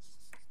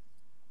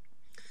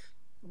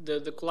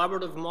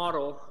collaborative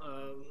model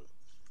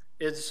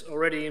is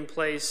already in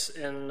place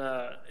in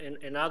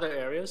other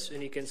areas,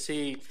 and you can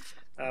see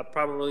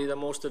probably the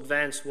most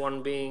advanced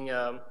one being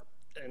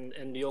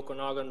in the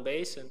Okanagan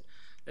Basin,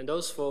 and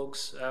those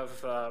folks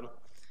have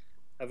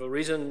a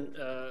reason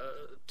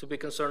to be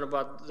concerned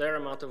about their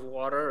amount of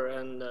water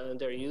and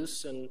their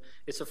use, and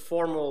it's a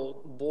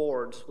formal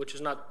board, which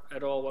is not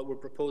at all what we're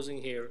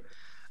proposing here.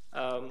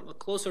 A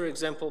closer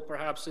example,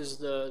 perhaps, is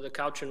the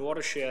Cowichan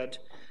watershed.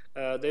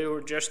 They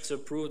were just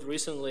approved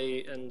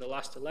recently in the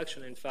last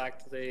election. In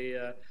fact,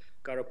 they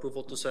got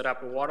approval to set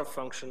up a water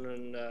function,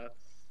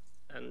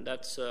 and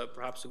that's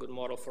perhaps a good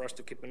model for us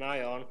to keep an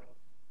eye on.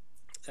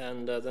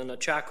 And then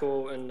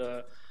Chaco and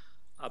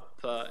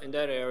up in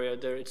that area,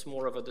 there it's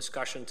more of a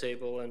discussion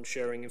table and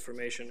sharing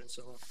information and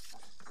so on.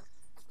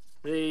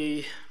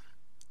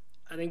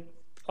 I think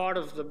part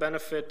of the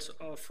benefit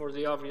for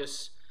the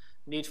obvious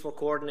need for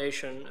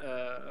coordination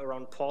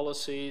around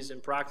policies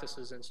and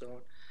practices and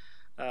so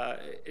on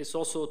is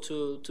also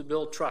to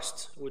build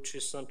trust, which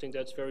is something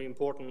that's very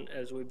important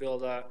as we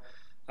build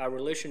our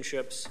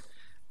relationships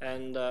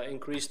and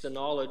increase the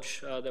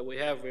knowledge that we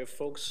have. We have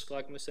folks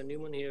like Mr.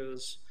 Newman here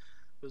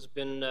who's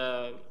been,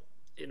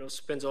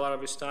 spends a lot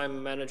of his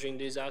time managing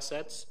these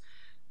assets,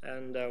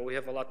 and we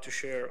have a lot to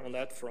share on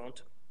that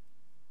front.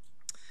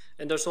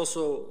 And there's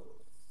also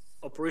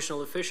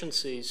operational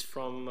efficiencies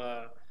from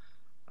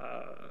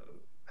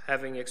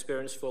having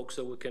experienced folks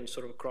that we can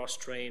sort of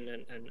cross-train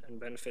and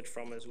benefit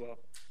from as well.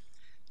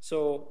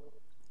 So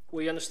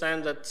we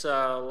understand that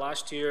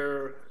last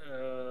year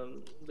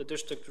the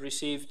district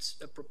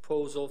received a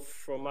proposal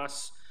from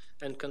us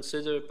and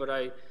considered,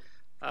 but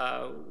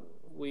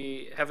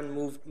we haven't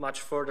moved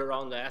much further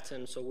on that,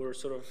 and so we're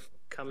sort of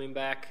coming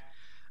back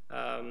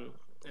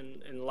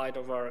in light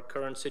of our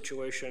current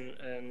situation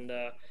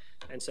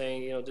and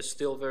saying, this is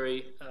still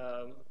very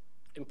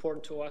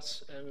important to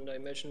us, and I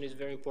mentioned it's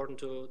very important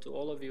to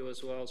all of you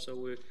as well. So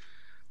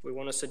we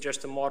want to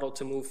suggest a model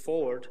to move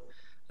forward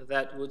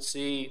that would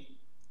see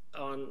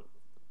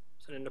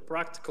in a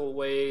practical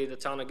way the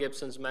town of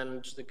Gibsons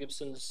manage the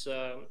Gibsons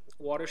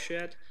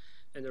watershed,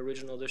 and the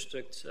regional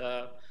district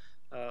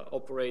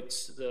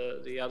operates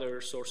the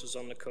other sources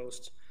on the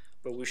coast,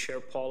 but we share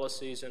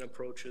policies and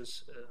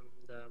approaches.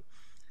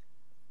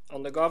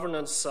 On the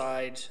governance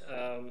side,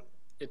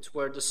 it's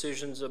where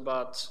decisions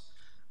about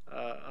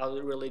how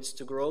it relates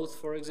to growth,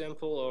 for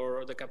example,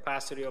 or the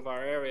capacity of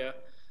our area,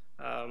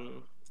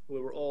 we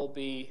will all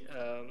be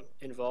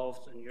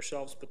involved, and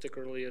yourselves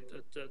particularly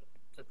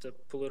at the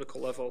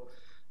political level,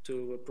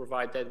 to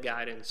provide that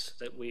guidance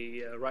that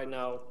we right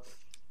now,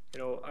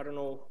 I don't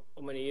know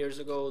how many years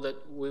ago that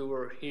we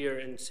were here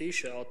in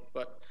Sechelt,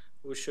 but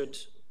we should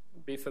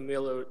be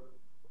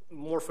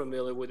more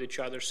familiar with each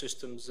other's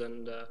systems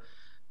and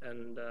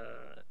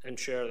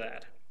share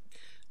that.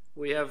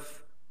 We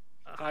have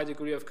a high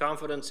degree of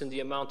confidence in the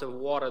amount of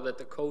water that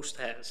the coast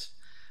has,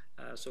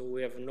 so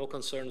we have no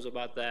concerns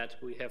about that.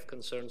 We have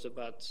concerns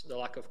about the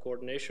lack of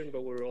coordination,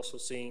 but we're also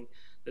seeing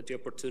that the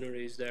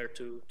opportunity is there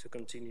to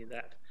continue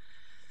that.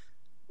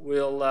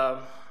 We'll,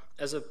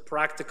 as a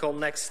practical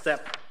next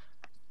step,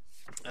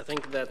 I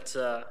think that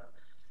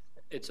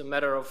it's a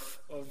matter of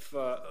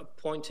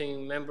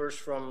appointing members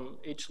from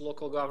each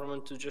local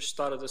government to just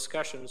start a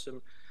discussions,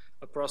 and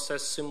a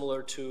process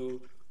similar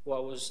to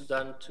what was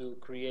done to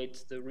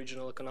create the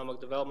Regional Economic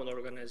Development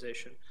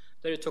Organization.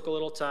 There it took a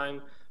little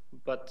time,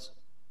 but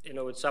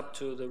it's up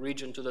to the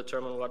region to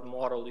determine what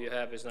model you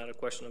have. It's not a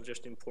question of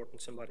just importing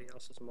somebody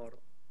else's model.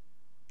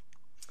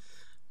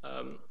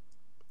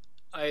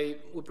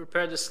 We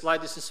prepared this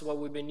slide. This is what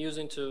we've been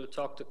using to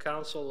talk to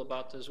council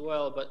about as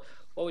well, but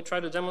what we try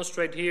to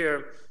demonstrate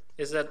here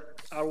is that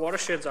our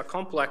watersheds are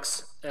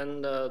complex,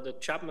 and the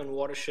Chapman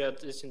watershed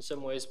is in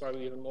some ways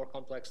probably even more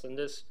complex than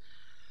this.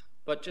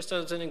 But just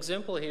as an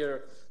example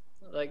here,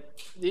 like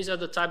these are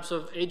the types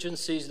of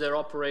agencies that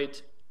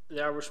operate,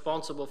 they are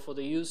responsible for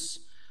the use,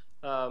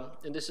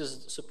 and this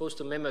is supposed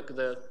to mimic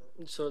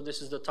so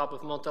this is the top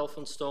of Mount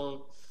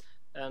Elphinstone,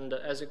 and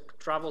as it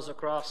travels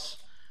across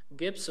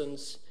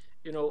Gibsons,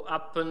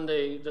 up in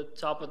the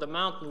top of the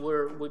mountain,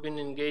 we've been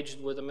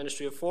engaged with the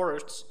Ministry of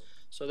Forests,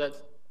 so that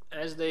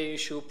as they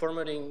issue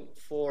permitting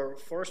for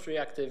forestry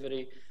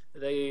activity,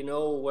 they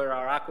know where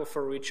our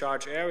aquifer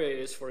recharge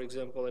area is, for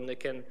example, and they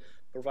can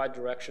provide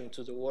direction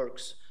to the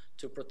works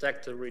to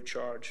protect the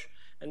recharge.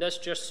 And that's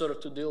just sort of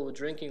to deal with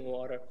drinking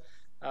water.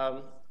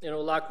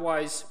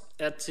 Likewise,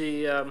 at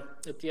the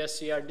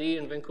SCRD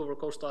and Vancouver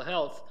Coastal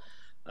Health,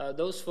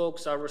 those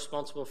folks are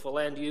responsible for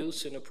land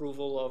use and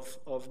approval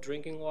of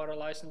drinking water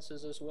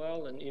licenses as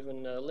well, and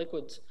even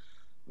liquid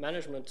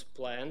management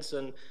plans.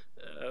 And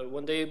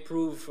when they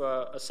approve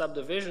a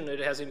subdivision, it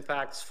has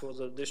impacts for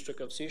the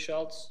District of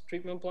Sechelt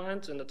treatment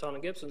plant and the Town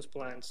of Gibson's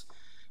plants,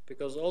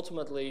 because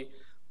ultimately,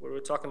 when we're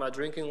talking about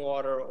drinking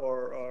water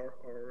or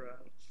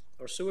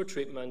sewer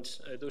treatment,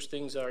 those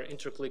things are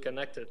intricately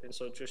connected. And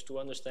so just to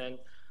understand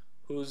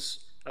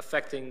who's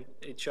affecting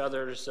each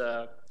other's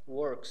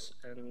works.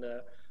 And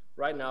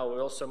right now,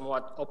 we're all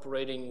somewhat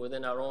operating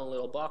within our own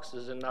little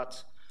boxes and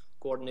not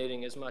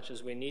coordinating as much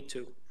as we need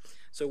to.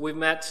 So we've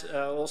met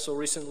also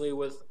recently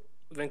with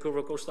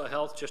Vancouver Coastal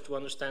Health just to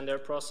understand their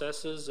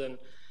processes, and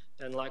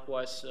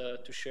likewise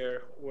to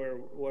share where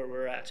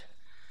we're at.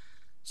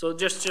 So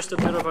just a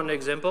bit of an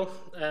example,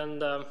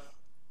 and I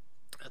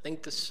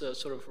think this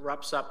sort of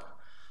wraps up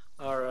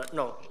our,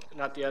 no,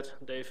 not yet,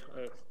 Dave,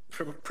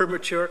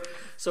 premature.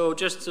 So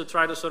just to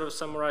try to sort of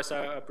summarize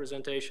our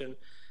presentation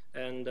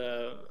and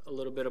a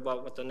little bit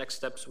about what the next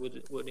steps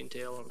would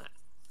entail on that.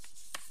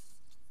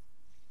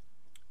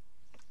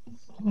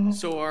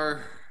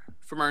 So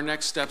from our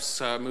next steps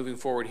moving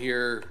forward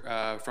here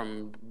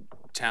from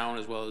town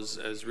as well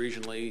as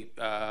regionally,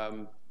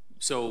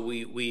 so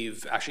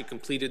we've actually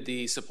completed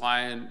the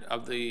supply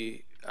of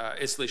the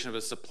installation of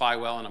a supply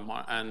well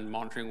and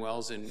monitoring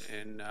wells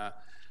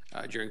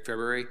during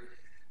February.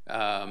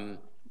 Our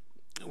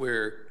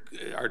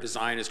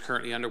design is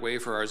currently underway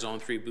for our Zone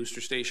 3 booster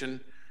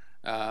station.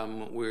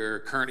 We're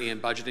currently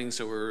in budgeting,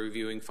 so we're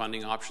reviewing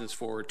funding options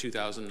for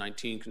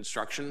 2019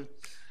 construction.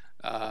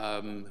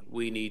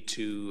 We need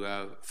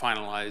to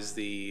finalize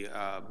the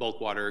bulk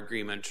water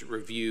agreement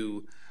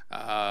review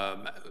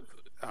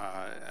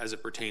as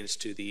it pertains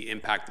to the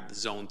impact that the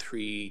Zone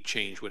 3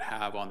 change would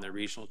have on the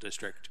regional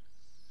district.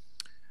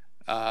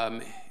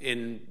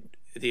 In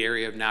the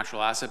area of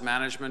natural asset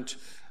management,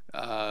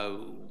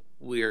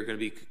 we are going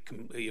to be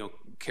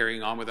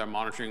carrying on with our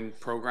monitoring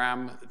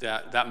program.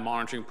 That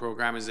monitoring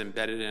program is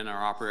embedded in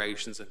our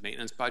operations and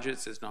maintenance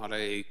budgets. It's not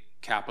a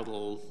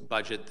capital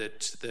budget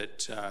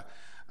that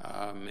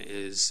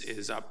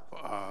is up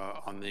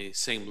on the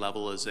same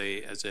level as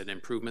an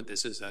improvement.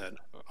 This is an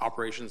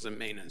operations and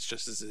maintenance,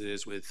 just as it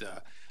is with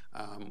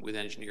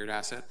engineered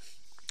asset.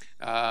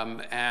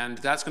 And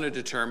that's going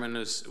to determine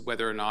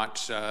whether or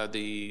not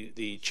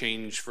the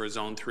change for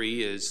Zone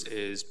 3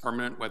 is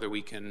permanent, whether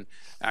we can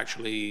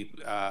actually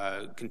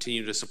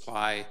continue to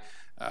supply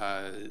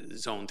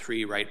Zone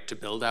 3 right to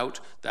build out.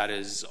 That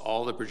is,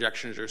 all the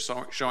projections are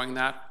showing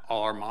that.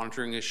 All our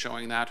monitoring is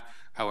showing that.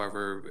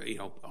 However,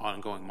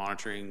 ongoing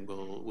monitoring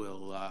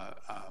will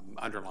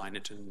underline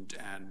it and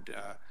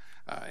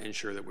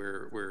ensure that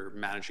we're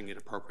managing it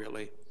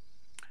appropriately.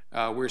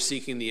 We're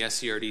seeking the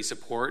SCRD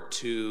support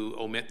to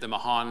omit the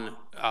Mahan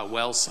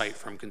well site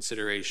from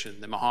consideration.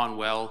 The Mahan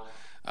well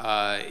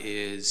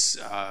the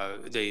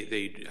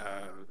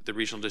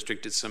regional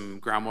district did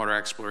some groundwater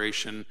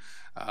exploration.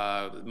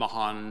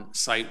 Mahan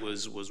site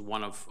was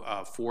one of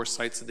 4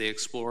 sites that they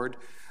explored.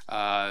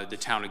 The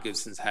town of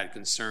Gibsons had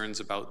concerns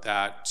about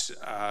that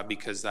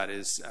because that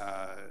is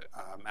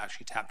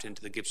actually tapped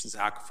into the Gibsons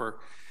aquifer,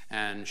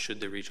 and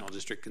should the regional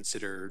district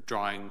consider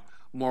drawing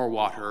more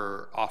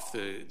water off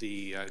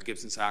the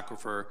Gibsons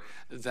aquifer,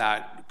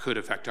 that could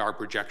affect our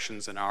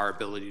projections and our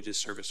ability to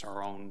service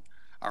our own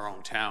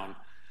town.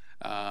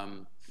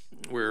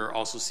 We're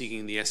also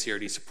seeking the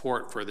SCRD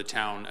support for the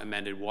town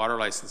amended water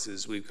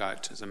licenses. We've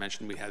got, as I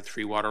mentioned, we had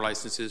 3 water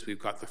licenses. We've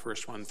got the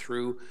first one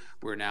through.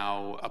 We're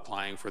now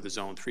applying for the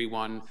Zone 3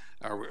 one,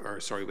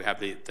 we have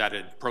that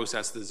had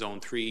processed the Zone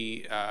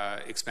 3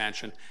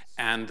 expansion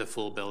and the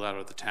full build out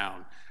of the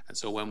town. And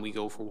so when we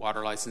go for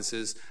water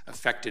licenses,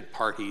 affected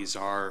parties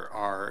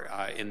are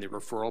in the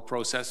referral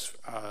process.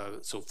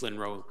 So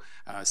FLNRO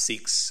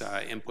seeks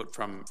input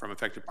from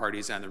affected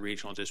parties, and the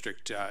regional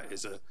district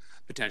is a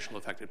potential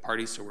affected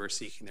party, so we're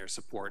seeking their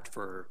support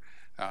for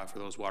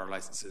those water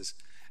licenses.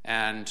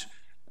 And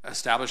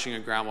establishing a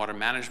groundwater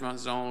management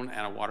zone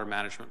and a water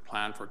management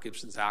plan for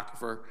Gibson's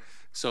Aquifer.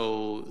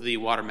 So the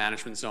water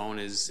management zone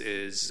is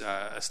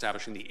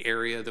establishing the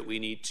area that we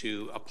need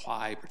to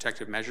apply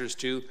protective measures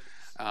to,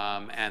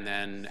 and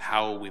then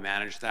how we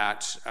manage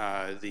that.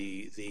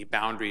 The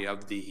boundary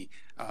of the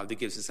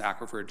Gibson's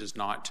Aquifer does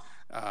not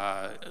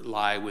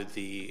lie with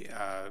the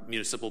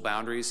municipal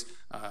boundaries.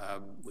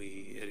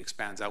 It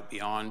expands out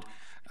beyond.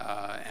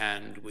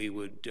 And we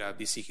would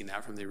be seeking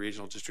that from the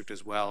regional district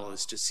as well,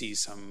 as to see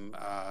some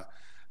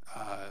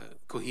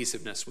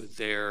cohesiveness with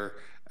their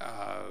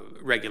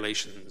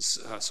regulations,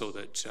 so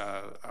that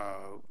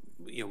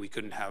we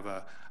couldn't have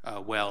a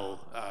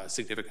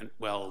significant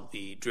well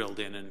be drilled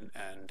in and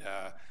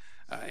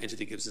into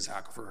the Gibson's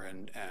Aquifer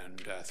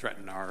and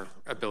threaten our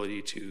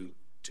ability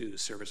to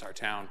service our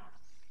town.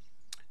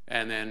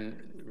 And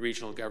then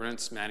regional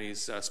governance,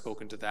 Manny's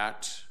spoken to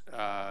that.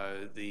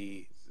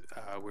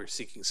 We're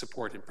seeking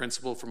support in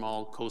principle from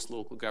all coast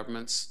local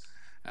governments,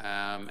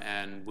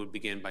 and would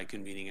begin by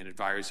convening an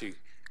advisory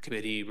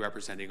committee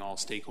representing all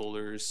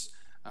stakeholders,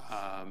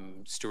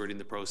 stewarding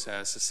the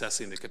process,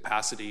 assessing the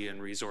capacity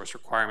and resource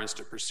requirements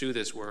to pursue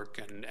this work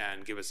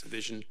and give us a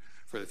vision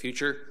for the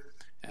future.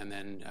 And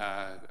then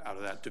out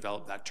of that,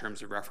 develop that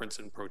terms of reference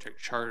and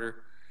project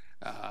charter,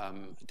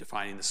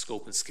 defining the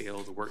scope and scale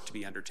of the work to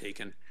be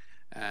undertaken,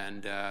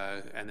 and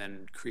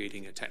then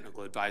creating a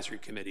technical advisory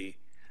committee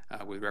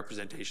with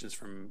representations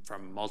from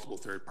multiple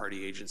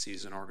third-party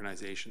agencies and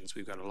organizations.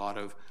 We've got a lot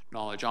of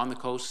knowledge on the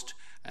coast,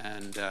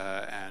 and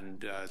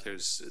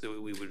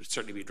we would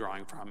certainly be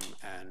drawing from,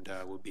 and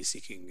would be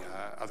seeking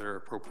other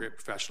appropriate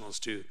professionals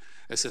to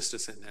assist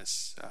us in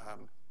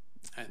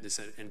this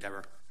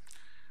endeavor.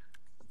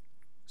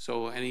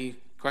 So, any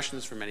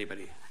questions from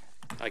anybody?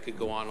 I could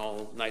go on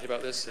all night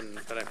about this,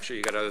 but I'm sure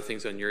you got other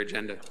things on your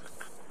agenda.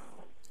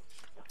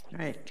 All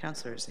right,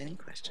 councillors, any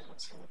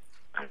questions?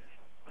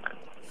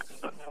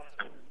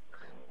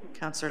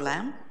 Councillor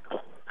Lamb?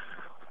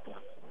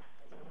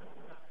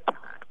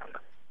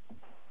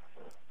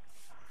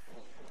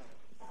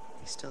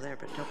 He's still there,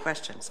 but no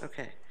questions.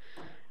 Okay.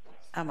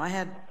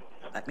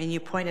 You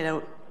pointed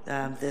out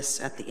this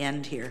at the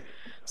end here.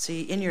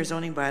 See, in your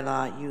zoning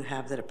bylaw, you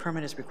have that a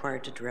permit is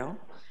required to drill,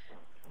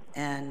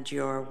 and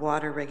your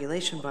water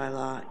regulation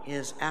bylaw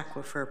is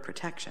aquifer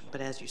protection.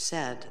 But as you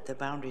said, the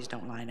boundaries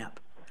don't line up.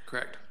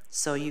 Correct.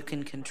 So you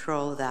can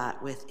control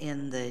that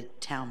within the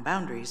town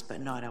boundaries, but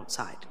not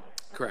outside.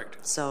 Correct.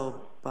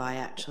 So by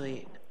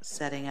actually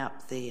setting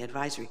up the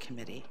advisory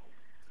committee,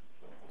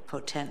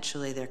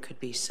 potentially there could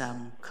be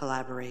some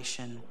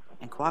collaboration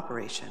and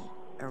cooperation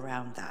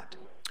around that.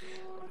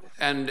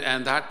 And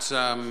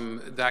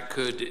that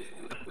could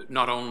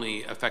not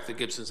only affect the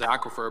Gibson's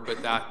Aquifer,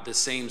 but that the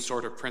same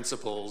sort of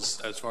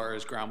principles as far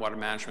as groundwater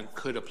management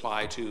could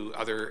apply to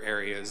other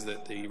areas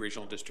that the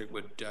regional district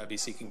would be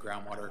seeking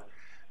groundwater.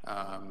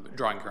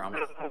 Drawing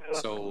groundwater.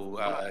 So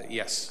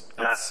yes,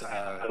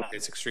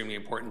 it's extremely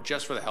important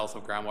just for the health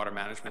of groundwater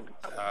management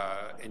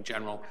in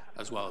general,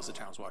 as well as the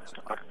town's water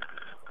supply.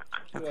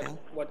 Okay.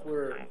 What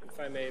we're, if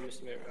I may,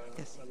 Mr. Mayor,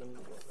 yes.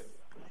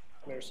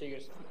 Mayor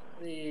Segers,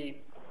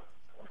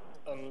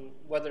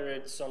 whether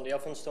it's on the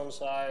Elphinstone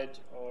side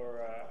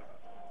or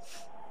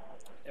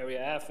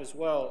Area F as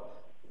well,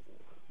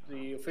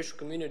 the official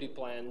community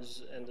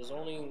plans and the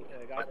zoning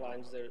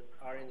guidelines that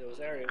are in those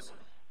areas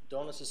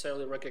don't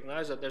necessarily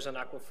recognize that there's an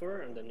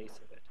aquifer underneath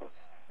of it.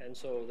 And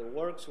so the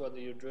works, whether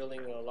you're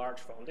drilling a large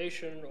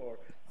foundation or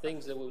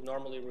things that would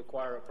normally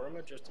require a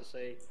permit, just to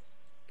say,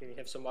 can you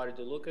have somebody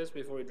to look at us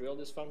before we drill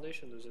this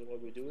foundation? This is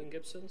what we do in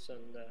Gibson's.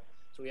 And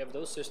so we have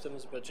those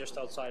systems, but just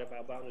outside of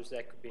our boundaries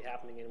that could be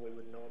happening and we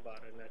wouldn't know about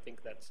it. And I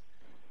think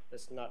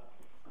that's not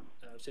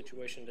a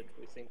situation that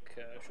we think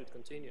should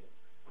continue.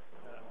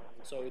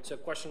 So it's a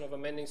question of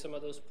amending some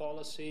of those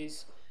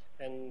policies,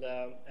 and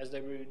as they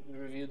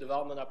review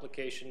development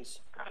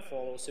applications,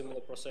 follow a similar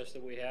process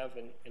that we have,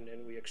 and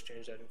then we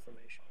exchange that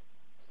information.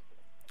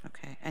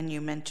 Okay, and you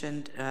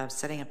mentioned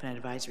setting up an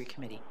advisory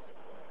committee.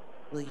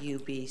 Will you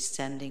be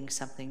sending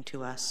something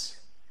to us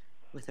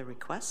with a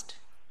request?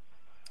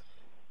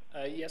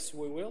 Yes,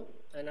 we will,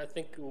 and I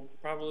think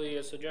probably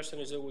a suggestion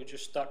is that we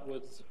just start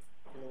with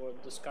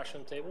a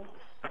discussion table,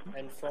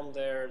 and from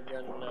there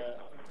then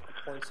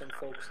appoint some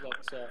folks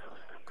that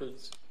could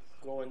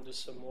go and do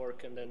some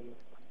work and then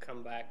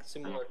come back,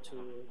 similar to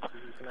the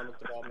economic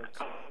development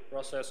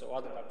process or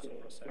other types of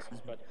processes.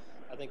 But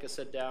I think a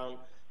sit down,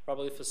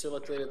 probably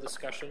facilitate a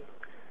discussion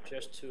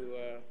just to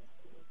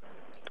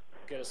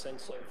get a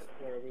sense of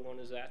where everyone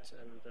is at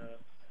and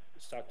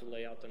start to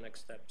lay out the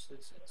next steps.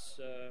 It's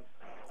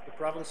the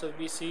province of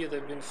BC,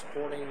 they've been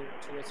supporting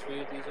 2 or 3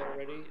 of these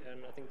already,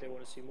 and I think they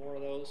want to see more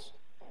of those.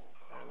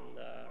 And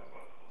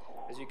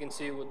as you can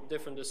see with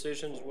different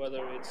decisions,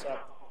 whether it's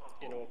up,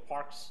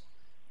 parks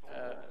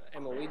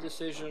MOE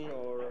decision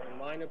or a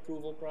mine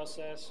approval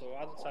process or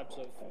other types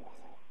of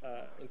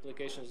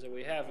implications that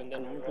we have, and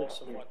then we're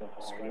somewhat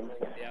scrambling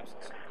in the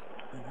absence of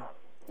that.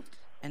 Mm-hmm.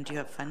 And do you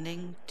have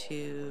funding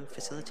to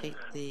facilitate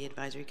the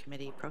advisory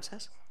committee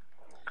process?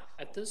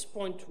 At this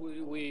point,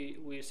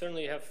 we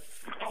certainly have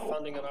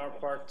funding on our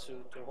part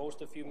to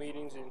host a few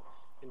meetings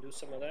and do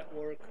some of that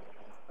work,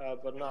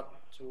 but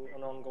not to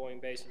an ongoing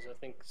basis. I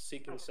think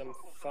seeking some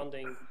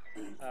funding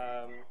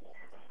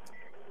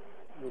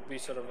would be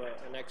sort of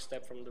a next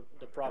step from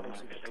the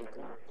province in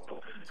particular. So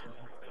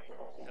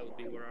that would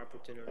be where our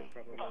opportunity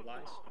probably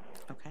lies.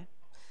 Okay.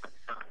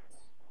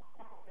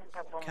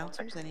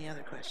 Councillors, any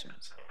other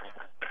questions?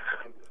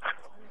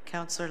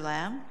 Councillor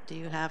Lamb, do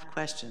you have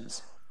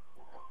questions?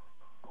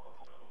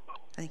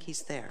 I think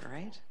he's there,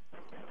 right?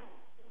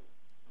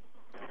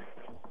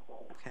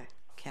 Okay,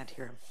 can't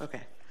hear him.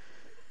 Okay.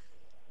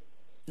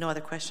 No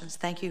other questions?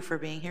 Thank you for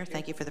being here.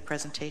 Thank you for the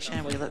presentation,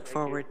 and we look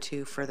forward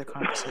to further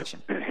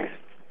conversation.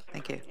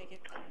 Thank you.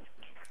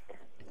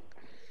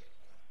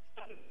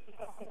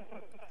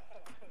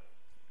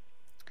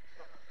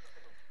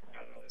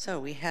 So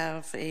we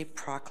have a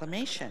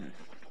proclamation.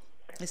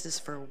 This is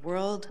for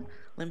World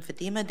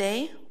Lymphedema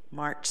Day,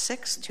 March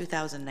 6,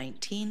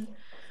 2019.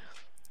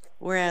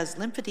 Whereas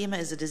lymphedema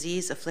is a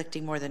disease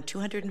afflicting more than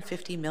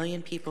 250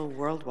 million people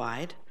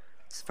worldwide,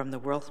 from the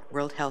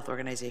World Health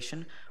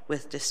Organization,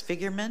 with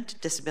disfigurement,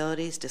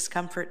 disabilities,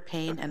 discomfort,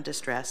 pain, and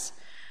distress.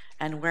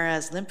 And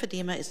whereas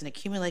lymphedema is an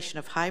accumulation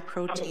of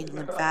high-protein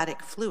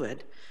lymphatic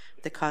fluid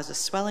that causes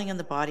swelling in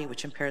the body,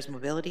 which impairs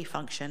mobility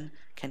function,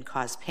 can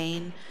cause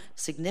pain,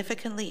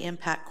 significantly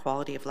impact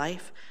quality of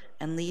life,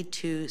 and lead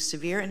to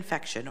severe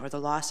infection or the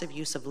loss of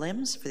use of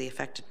limbs for the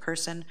affected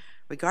person,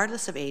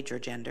 regardless of age or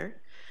gender.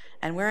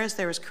 And whereas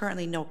there is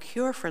currently no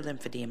cure for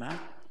lymphedema,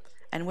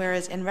 and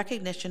whereas in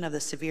recognition of the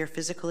severe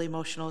physical,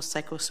 emotional,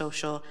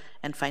 psychosocial,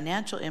 and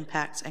financial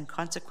impacts and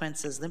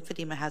consequences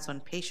lymphedema has on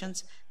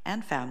patients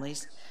and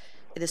families,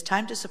 it is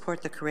time to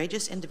support the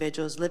courageous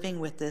individuals living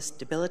with this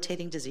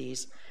debilitating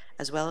disease,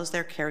 as well as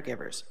their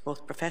caregivers,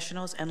 both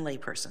professionals and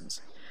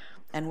laypersons.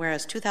 And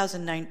whereas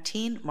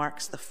 2019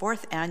 marks the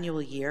 4th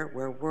annual year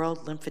where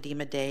World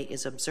Lymphedema Day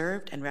is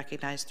observed and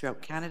recognized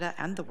throughout Canada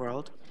and the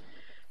world,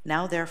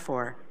 now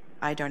therefore,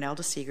 I, Darnell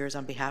de Seegers,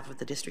 on behalf of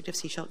the District of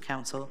Sechelt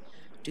Council,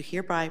 do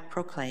hereby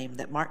proclaim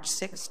that March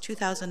 6,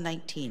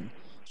 2019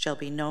 shall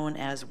be known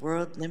as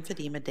World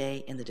Lymphedema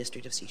Day in the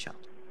District of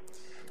Sechelt.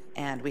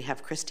 And we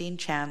have Christine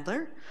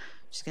Chandler.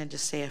 She's going to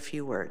just say a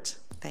few words.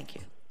 Thank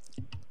you.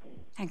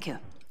 Thank you.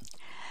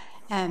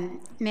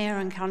 Mayor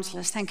and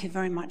councillors, thank you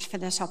very much for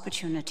this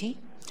opportunity.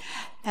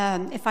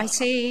 If I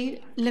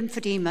say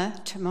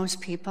lymphedema to most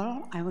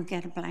people, I will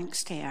get a blank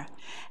stare.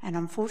 And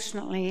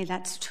unfortunately,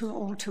 that's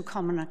all too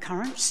common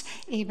occurrence,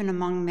 even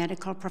among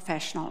medical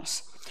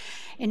professionals.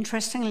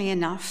 Interestingly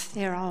enough,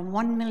 there are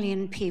 1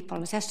 million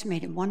people, it's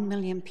estimated 1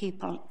 million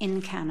people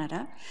in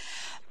Canada,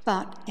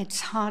 but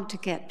it's hard to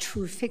get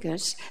true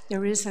figures.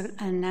 There is a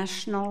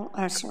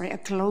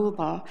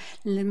global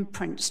limb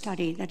print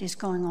study that is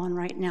going on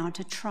right now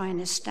to try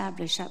and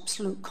establish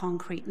absolute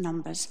concrete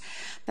numbers.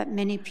 But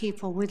many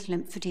people with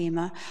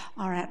lymphedema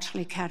are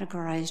actually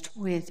categorized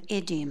with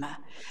edema,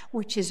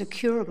 which is a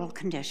curable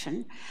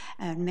condition.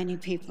 Many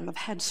people have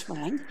had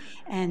swelling,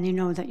 and you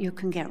know that you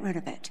can get rid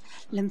of it.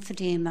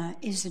 Lymphedema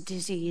is a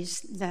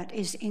disease that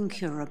is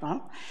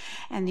incurable,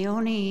 and the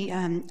only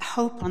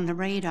hope on the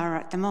radar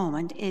at the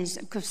moment is,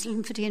 because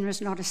lymphedema is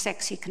not a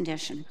sexy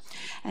condition,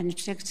 and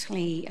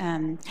particularly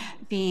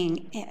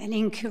being an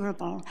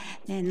incurable,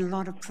 then a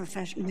lot of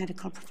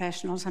medical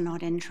professionals are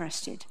not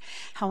interested.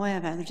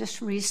 However,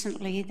 just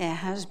recently there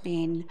has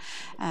been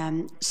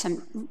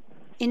some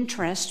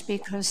interest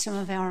because some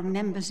of our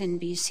members in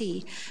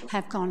BC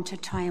have gone to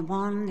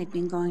Taiwan, they've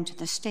been going to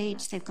the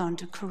States, they've gone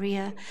to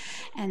Korea,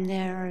 and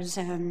there's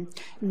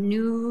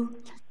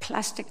new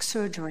plastic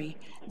surgery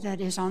that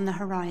is on the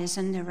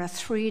horizon. There are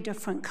 3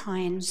 different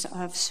kinds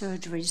of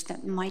surgeries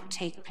that might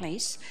take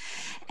place,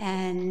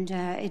 and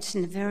it's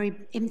in the very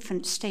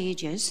infant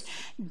stages,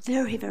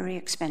 very, very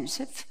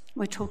expensive.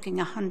 We're talking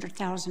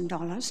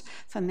 $100,000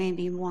 for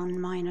maybe one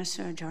minor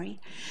surgery.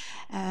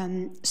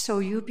 So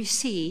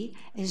UBC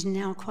is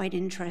now quite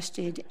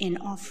interested in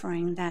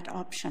offering that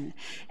option.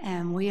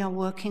 And we are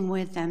working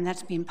with them.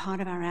 That's been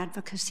part of our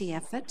advocacy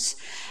efforts.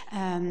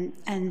 And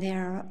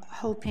they're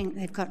hoping,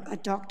 they've got a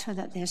doctor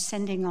that they're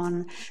sending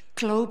on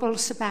global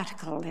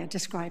sabbatical, they're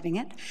describing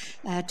it,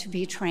 to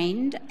be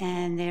trained.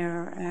 And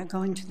they're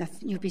going to the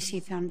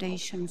UBC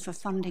Foundation for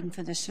funding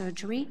for the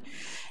surgery.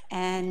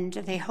 And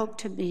they hope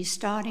to be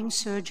starting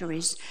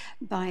surgeries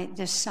by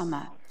this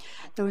summer.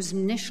 Those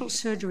initial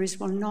surgeries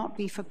will not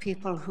be for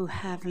people who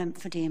have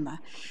lymphedema.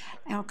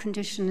 Our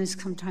condition is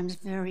sometimes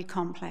very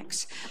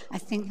complex. I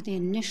think the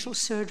initial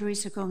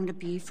surgeries are going to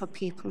be for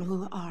people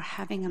who are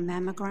having a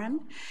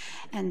mammogram,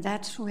 and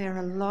that's where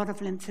a lot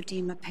of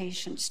lymphedema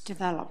patients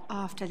develop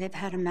after they've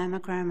had a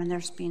mammogram and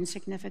there's been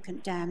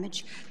significant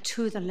damage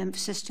to the lymph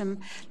system,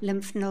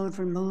 lymph node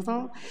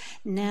removal.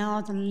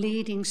 Now the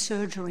leading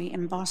surgery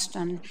in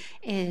Boston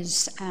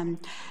is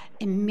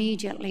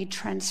immediately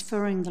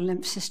transferring the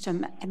lymph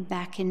system and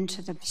back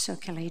into the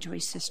circulatory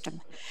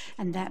system.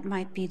 And that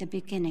might be the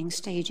beginning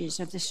stages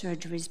of the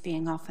surgeries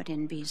being offered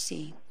in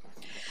BC.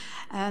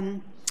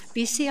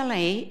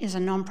 BCLA is a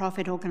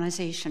non-profit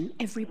organization.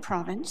 Every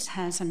province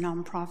has a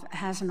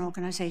an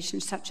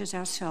organization such as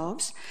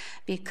ourselves,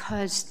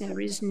 because there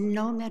is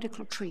no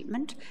medical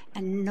treatment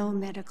and no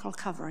medical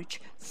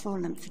coverage for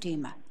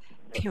lymphedema,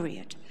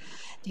 period.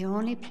 The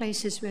only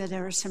places where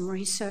there is some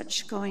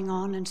research going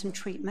on and some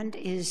treatment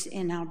is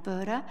in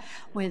Alberta,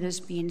 where there's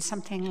been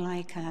something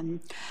like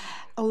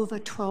over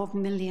 $12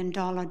 million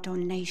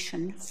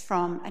donation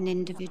from an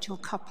individual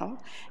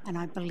couple, and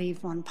I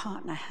believe one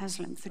partner has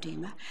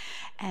lymphedema.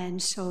 And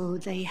so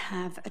they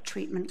have a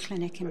treatment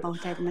clinic in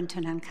both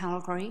Edmonton and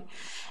Calgary,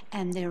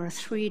 and there are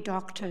 3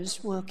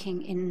 doctors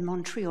working in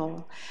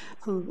Montreal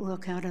who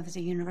work out of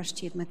the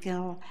University of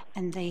McGill,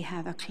 and they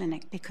have a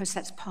clinic because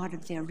that's part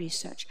of their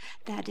research.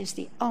 That is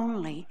the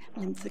only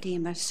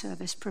lymphedema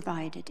service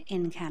provided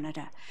in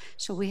Canada.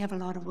 So we have a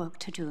lot of work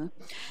to do.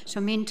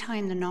 So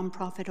meantime, the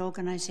nonprofit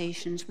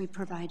organizations, we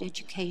provide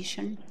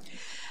education,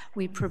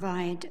 we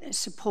provide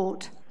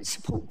support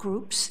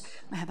groups.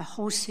 We have a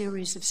whole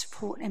series of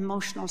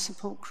emotional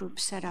support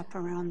groups set up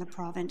around the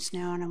province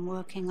now, and I'm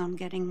working on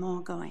getting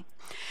more going.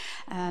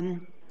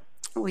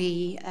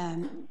 We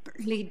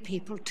lead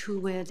people to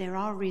where there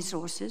are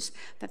resources,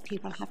 but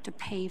people have to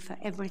pay for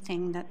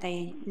everything that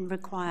they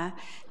require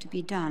to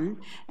be done.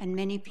 And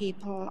many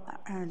people,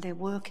 their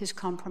work is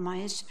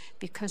compromised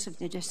because of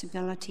their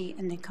disability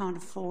and they can't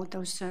afford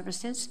those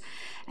services.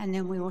 And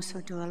then we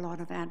also do a lot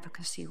of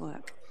advocacy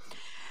work.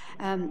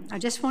 I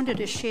just wanted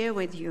to share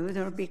with you,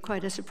 there will be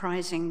quite a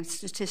surprising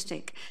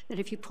statistic, that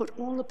if you put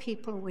all the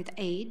people with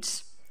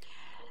AIDS,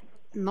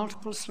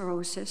 multiple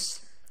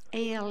sclerosis,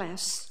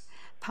 ALS,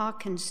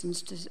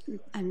 Parkinson's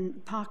and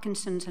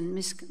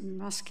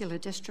muscular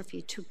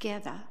dystrophy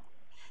together,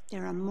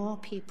 there are more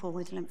people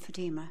with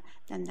lymphedema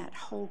than that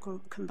whole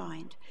group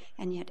combined,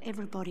 and yet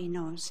everybody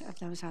knows of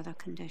those other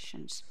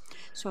conditions.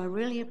 So I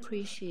really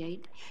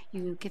appreciate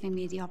you giving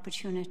me the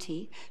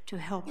opportunity to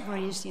help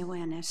raise the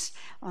awareness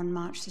on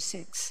March the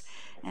 6th,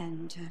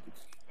 and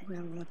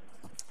we'll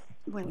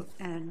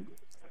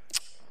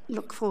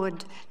look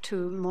forward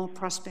to more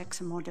prospects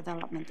and more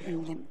development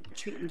in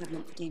treatment of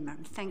lymphedema.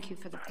 And thank you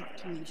for the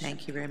proclamation.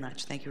 Thank you very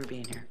much. Thank you for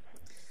being here.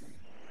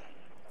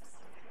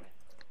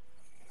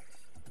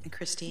 And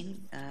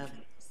Christine,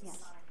 yes.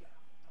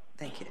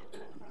 Thank you.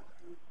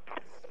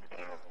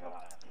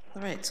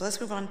 All right, so let's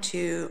move on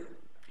to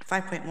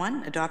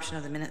 5.1, adoption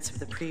of the minutes of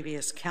the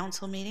previous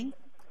council meeting.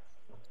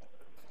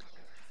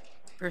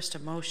 First, a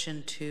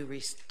motion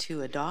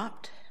to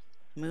adopt,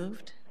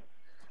 moved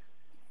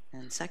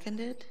and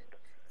seconded.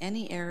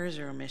 Any errors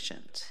or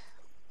omissions?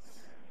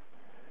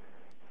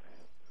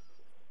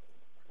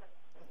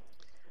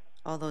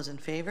 All those in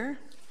favor?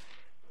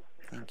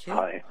 Thank you.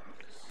 Aye.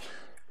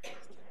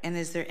 And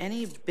is there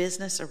any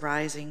business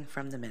arising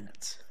from the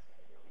minutes?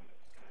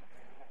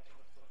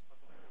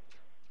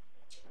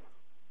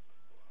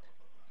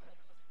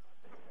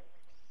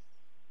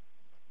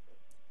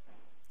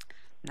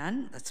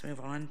 None. Let's move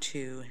on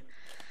to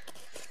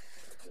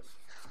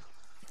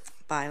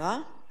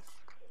bylaw.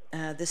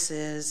 This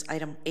is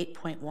item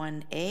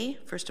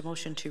 8.1A. First, a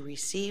motion to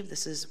receive.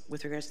 This is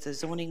with regards to the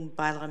zoning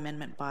bylaw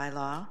amendment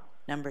bylaw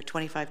number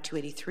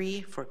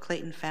 25283 for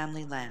Clayton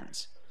Family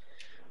Lands.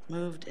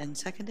 Moved and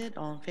seconded.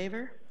 All in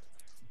favor?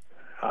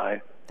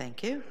 Aye.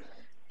 Thank you.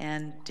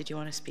 And did you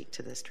want to speak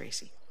to this,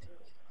 Tracy?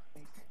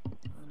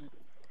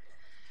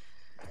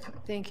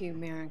 Thank you,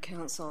 Mayor and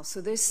Council. So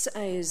this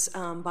is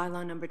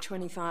bylaw number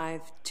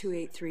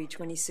 25283,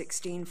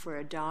 2016 for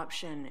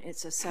adoption.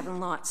 It's a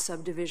 7-lot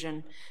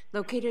subdivision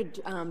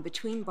located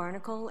between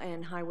Barnacle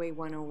and Highway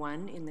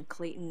 101 in the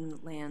Clayton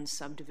Land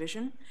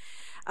subdivision.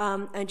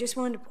 I just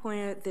wanted to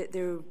point out that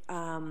there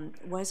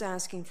was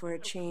asking for a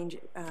change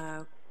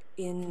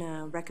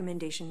in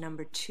recommendation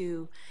number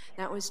 2.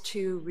 That was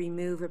to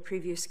remove a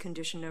previous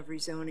condition of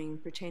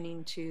rezoning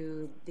pertaining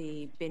to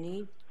the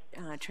Binney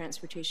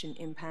transportation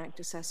impact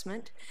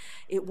assessment.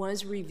 It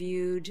was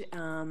reviewed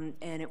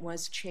and it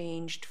was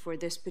changed for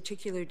this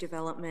particular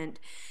development.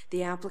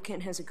 The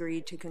applicant has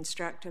agreed to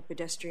construct a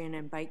pedestrian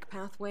and bike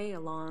pathway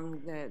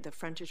along the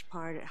frontage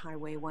part at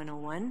Highway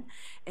 101,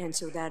 and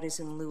so that is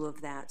in lieu of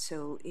that.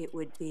 So it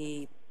would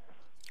be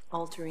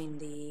altering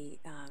the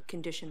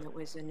condition that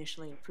was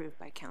initially approved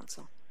by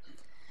council.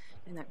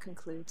 And that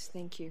concludes.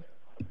 Thank you.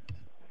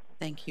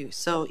 Thank you.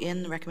 So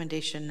in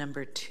recommendation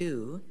number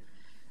 2,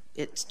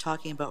 it's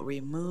talking about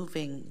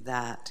removing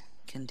that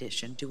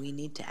condition. Do we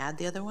need to add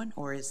the other one,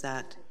 or is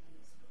that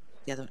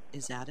the other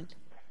is added?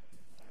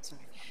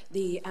 Sorry.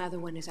 The other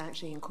one is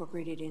actually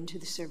incorporated into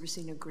the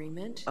servicing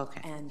agreement. Okay.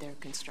 And they're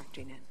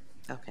constructing it.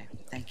 Okay,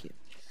 thank you.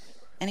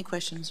 Any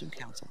questions from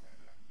council?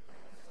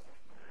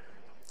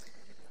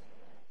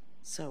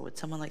 So would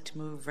someone like to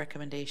move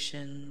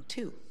recommendation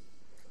 2?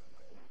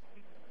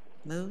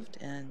 Moved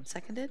and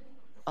seconded.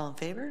 All in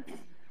favor?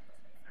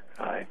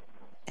 Aye.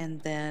 And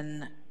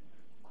then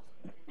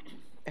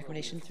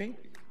recommendation 3?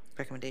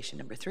 Recommendation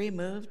number 3,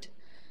 moved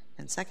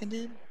and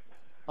seconded.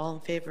 All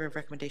in favor of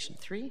recommendation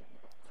 3?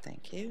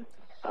 Thank you.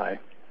 Aye.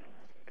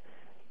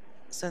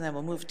 So then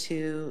we'll move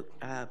to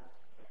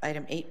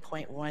item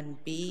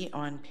 8.1B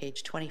on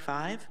page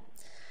 25.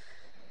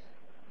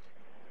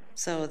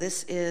 So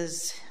this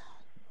is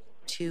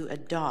to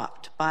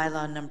adopt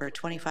bylaw number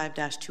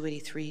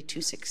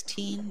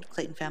 25-283-216,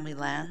 Clayton Family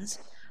Lands,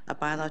 a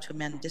bylaw to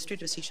amend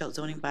District of Sechelt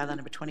zoning bylaw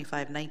number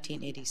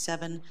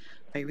 25-1987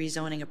 by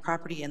rezoning a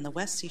property in the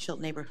West Sechelt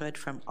neighborhood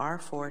from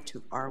R4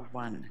 to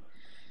R1.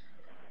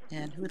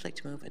 And who would like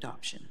to move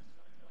adoption?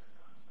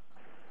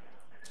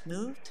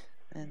 Moved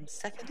and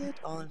seconded.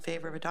 All in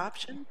favor of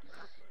adoption?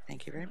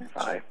 Thank you very much.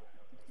 Aye.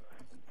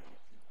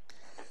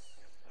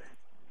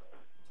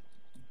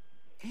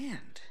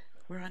 And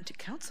we're on to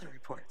council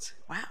reports.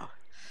 Wow.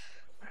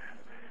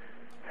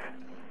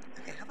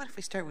 Okay, how about if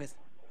we start with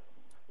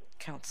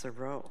Councillor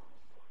Rowe?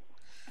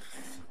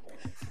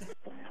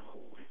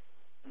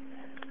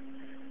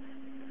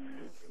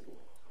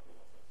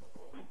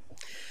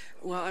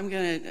 Well, I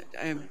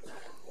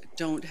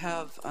don't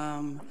have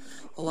a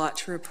lot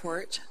to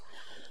report.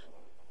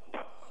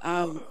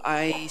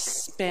 I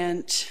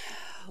spent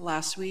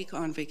last week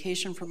on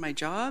vacation from my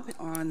job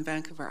on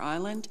Vancouver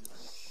Island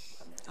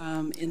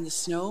in the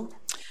snow.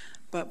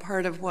 But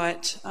part of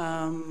what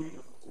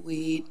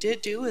we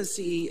did do is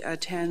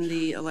attend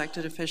the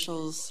elected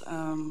officials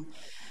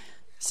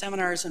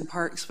seminars in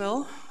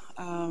Parksville.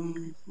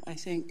 I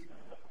think,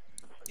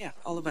 yeah,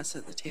 all of us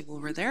at the table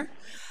were there.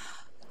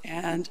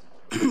 And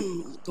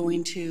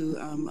going to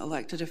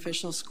elected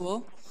official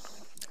school.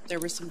 There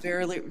were some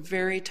very,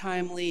 very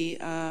timely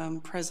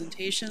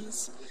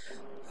presentations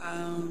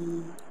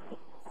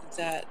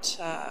that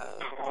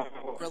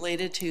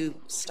related to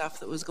stuff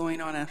that was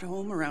going on at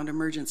home around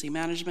emergency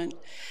management.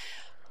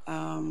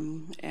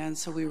 And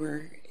so we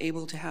were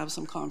able to have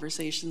some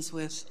conversations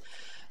with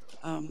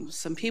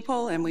some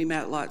people, and we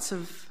met lots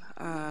of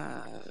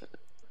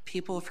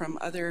people from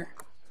other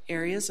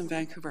areas in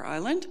Vancouver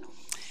Island.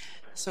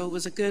 So it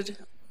was a good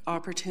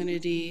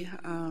opportunity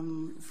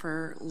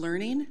for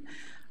learning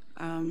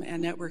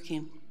and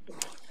networking.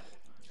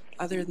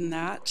 Other than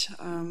that,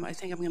 I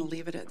think I'm going to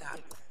leave it at that.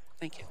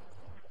 Thank you.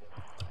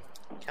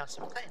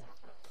 Councillor McLean.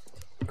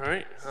 All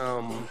right.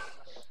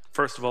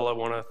 First of all, I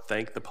want to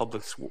thank the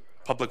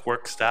public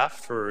works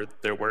staff for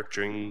their work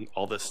during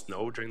all this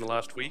snow during the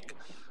last week.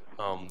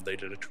 They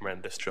did a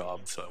tremendous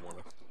job, so I want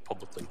to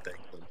publicly thank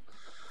them.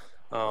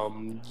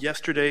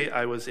 Yesterday,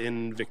 I was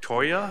in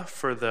Victoria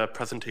for the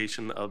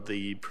presentation of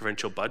the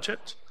provincial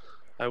budget.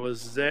 I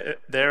was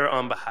there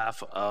on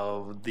behalf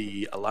of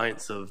the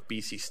Alliance of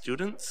BC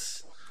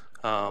Students.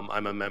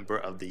 I'm a member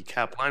of the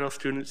Cap Lino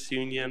Students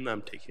Union.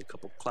 I'm taking a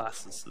couple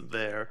classes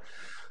there.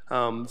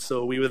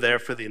 So we were there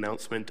for the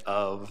announcement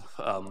of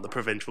the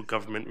provincial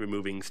government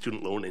removing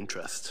student loan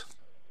interest,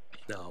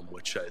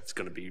 which it's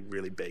going to be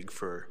really big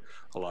for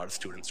a lot of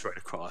students right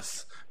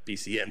across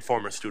BC and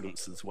former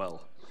students as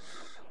well.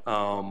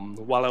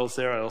 While I was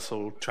there, I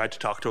also tried to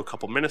talk to a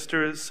couple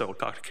ministers. So I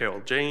talked to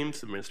Carol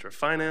James, the Minister of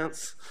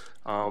Finance,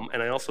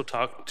 and I also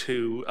talked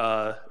to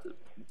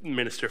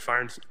Minister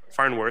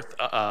Farnworth,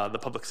 the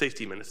Public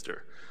Safety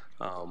Minister.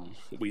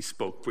 We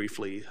spoke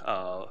briefly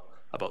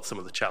about some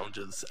of the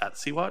challenges at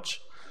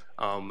Sea-Watch,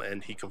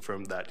 and he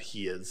confirmed that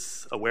he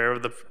is aware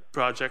of the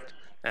project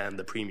and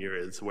the Premier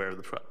is aware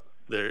of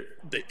the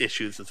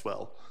issues as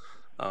well.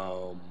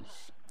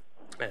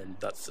 And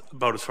that's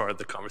about as far as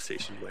the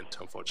conversation went.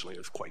 Unfortunately, it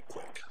was quite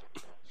quick.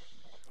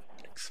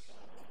 Thanks.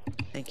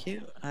 Thank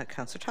you.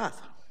 Councillor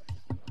Toth.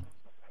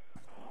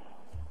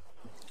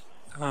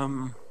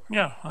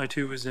 Yeah, I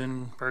too was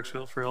in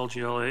Parksville for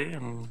LGLA,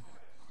 and it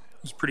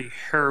was a pretty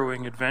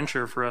harrowing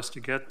adventure for us to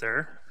get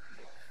there,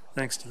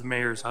 thanks to the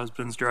mayor's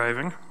husband's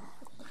driving.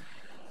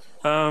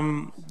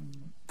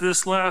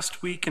 This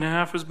last week and a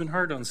half has been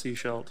hard on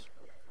Sechelt.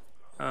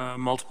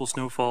 Multiple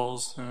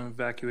snowfalls, an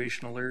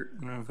evacuation alert,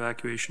 and an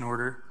evacuation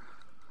order.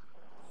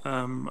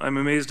 I'm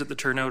amazed at the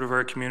turnout of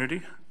our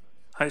community.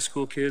 High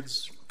school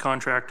kids,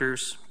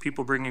 contractors,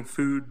 people bringing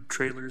food,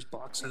 trailers,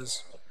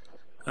 boxes,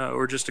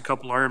 or just a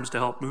couple arms to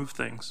help move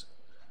things.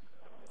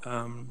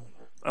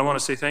 I want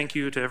to say thank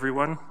you to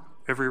everyone,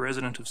 every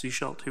resident of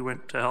Sechelt who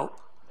went to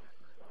help.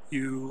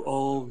 You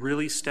all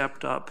really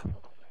stepped up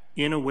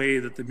in a way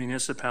that the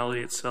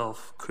municipality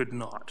itself could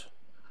not.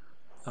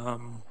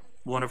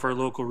 One of our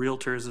local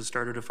realtors has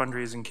started a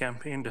fundraising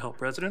campaign to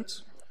help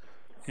residents.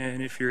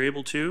 And if you're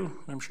able to,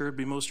 I'm sure it'd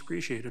be most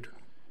appreciated.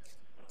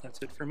 That's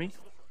it for me.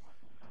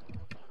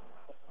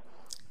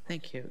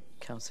 Thank you.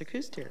 Councillor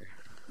Kuster.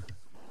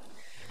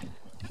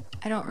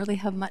 I don't really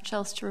have much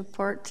else to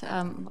report.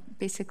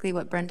 Basically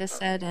what Brenda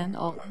said and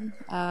Alton,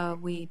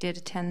 we did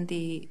attend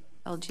the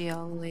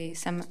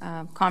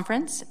LGLA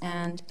conference,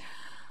 and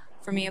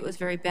for me it was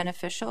very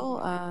beneficial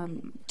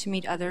to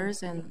meet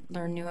others and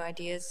learn new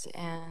ideas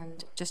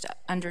and just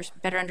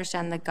better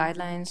understand the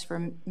guidelines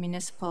for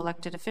municipal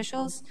elected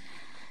officials.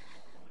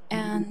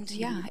 And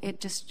yeah,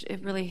 it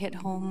really hit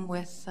home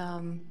with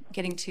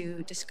getting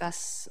to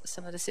discuss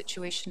some of the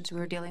situations we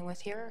were dealing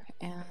with here,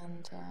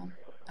 and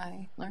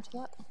I learned a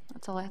lot.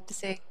 That's all I have to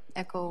say.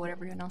 Echo what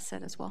everyone else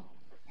said as well.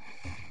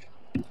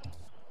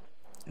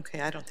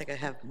 Okay, I don't think I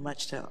have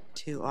much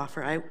to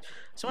offer. I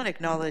just want to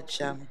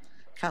acknowledge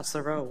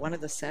Councillor Rowe. One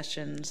of the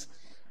sessions,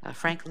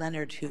 Frank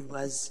Leonard, who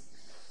was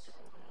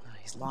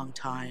he's a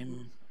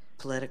long-time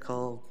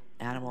political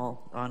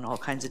animal on all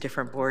kinds of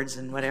different boards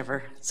and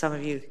whatever. Some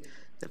of you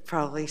have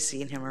probably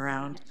seen him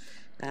around.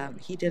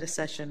 He did a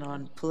session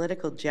on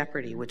political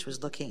jeopardy, which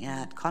was looking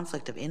at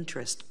conflict of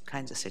interest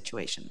kinds of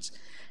situations.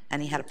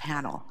 And he had a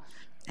panel.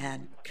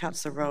 And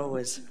Councillor Rowe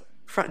was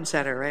front and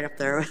center right up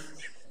there.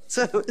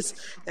 So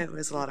it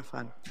was a lot of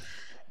fun.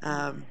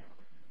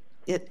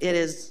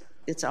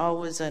 It's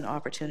always an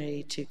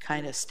opportunity to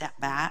kind of step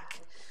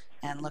back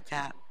and look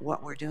at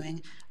what we're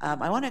doing.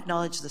 I want to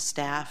acknowledge the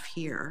staff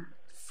here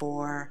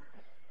for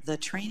the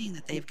training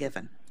that they've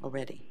given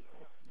already,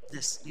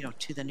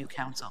 to the new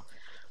council,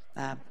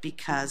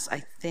 because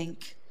I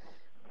think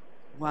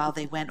while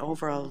they went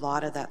over a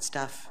lot of that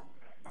stuff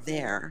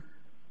there,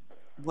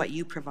 what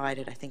you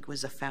provided, I think,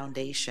 was a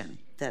foundation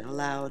that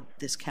allowed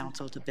this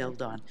council to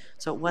build on.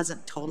 So it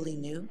wasn't totally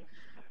new,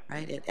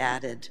 right? It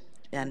added,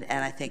 and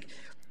I think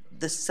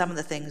some of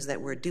the things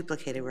that were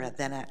duplicated were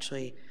then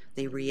actually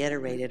they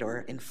reiterated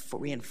or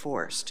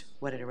reinforced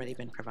what had already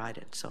been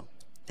provided. So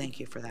thank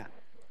you for that.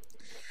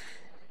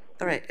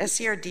 All right,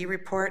 SCRD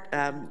report.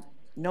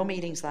 No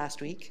meetings last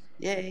week.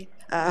 Yay.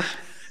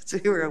 So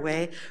we were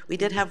away. We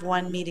did have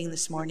one meeting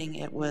this morning.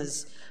 It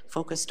was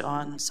focused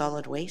on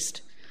solid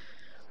waste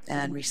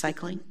and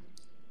recycling.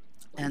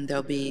 And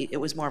it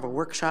was more of a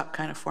workshop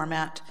kind of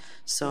format.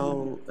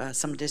 So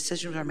some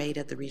decisions are made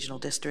at the regional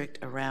district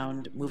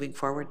around moving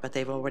forward, but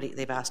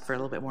they've asked for a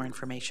little bit more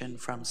information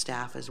from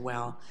staff as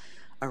well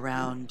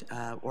around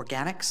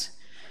organics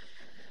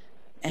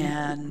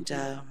and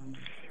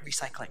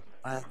recycling.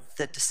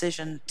 The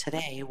decision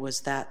today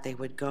was that they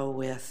would go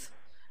with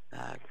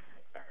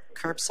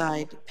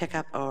curbside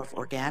pickup of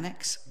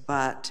organics,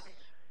 but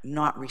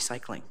not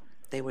recycling.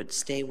 They would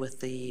stay with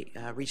the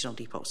regional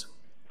depots.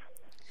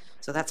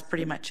 So that's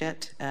pretty much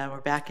it.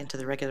 We're back into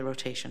the regular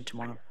rotation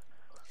tomorrow.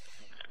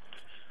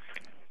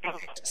 All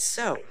right,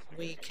 so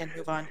we can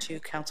move on to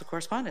council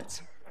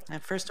correspondence.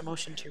 First, a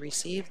motion to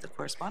receive the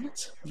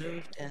correspondence.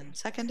 Moved and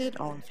seconded.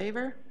 All in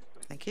favor?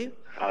 Thank you.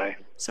 Aye.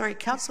 Sorry,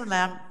 Councillor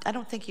Lamb, I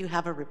don't think you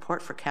have a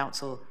report for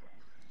council.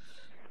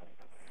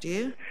 Do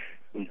you?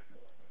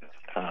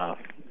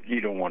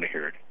 You don't want to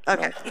hear it.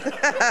 Okay.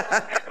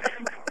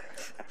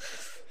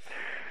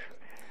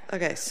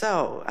 Okay,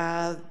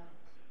 so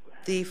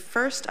the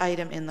first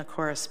item in the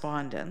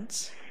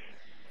correspondence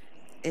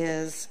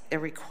is a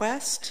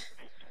request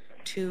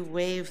to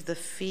waive the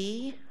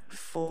fee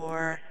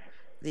for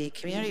the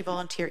Community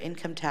Volunteer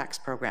Income Tax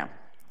Program.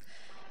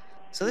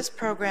 So this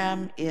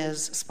program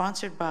is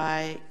sponsored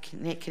by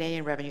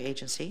Canadian Revenue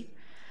Agency,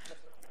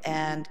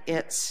 and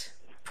it's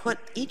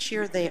each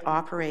year they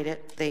offer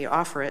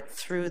it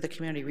through the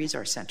Community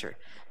Resource Center.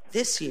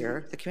 This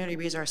year, the Community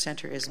Resource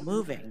Center is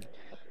moving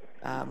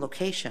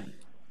location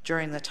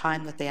during the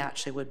time that they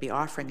actually would be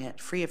offering it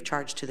free of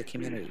charge to the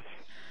community.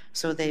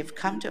 So they've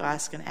come to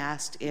us and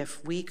asked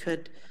if we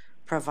could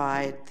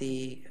provide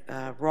the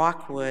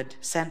Rockwood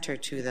Center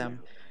to them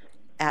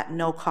at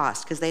no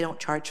cost, because they don't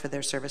charge for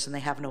their service and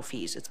they have no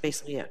fees. It's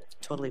basically a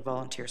totally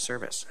volunteer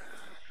service.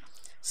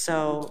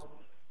 So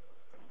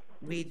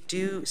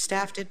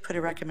staff did put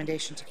a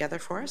recommendation together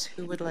for us.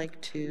 Who would like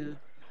to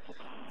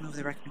move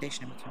the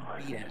recommendation and we can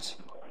read it,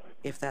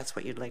 if that's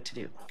what you'd like to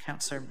do?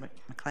 Councillor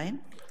McLean?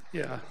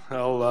 Yeah,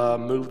 I'll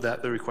move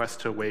that the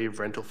request to waive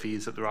rental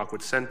fees at the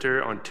Rockwood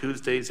Center on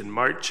Tuesdays in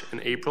March and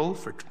April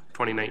for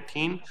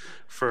 2019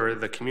 for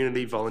the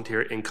Community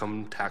Volunteer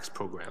Income Tax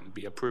Program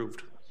be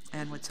approved.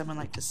 And would someone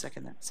like to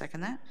second that?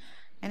 Second that?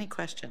 Any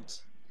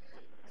questions?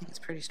 I think it's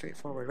pretty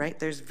straightforward, right?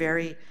 There's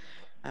very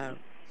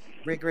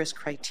rigorous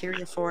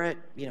criteria for it,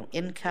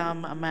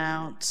 income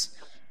amounts.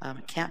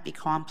 It can't be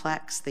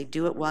complex. They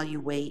do it while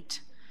you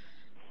wait.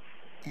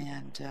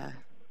 And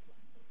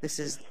this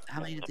is,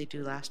 how many did they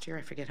do last year?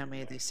 I forget how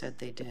many they said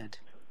they did.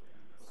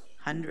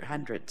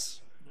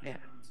 Hundreds. Yeah.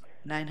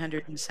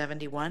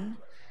 971?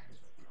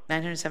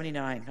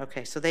 979.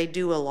 Okay, so they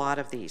do a lot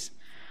of these.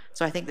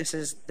 So I think this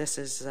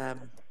is a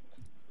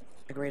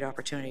great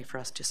opportunity for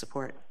us to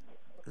support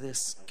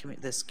this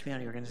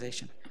community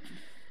organization.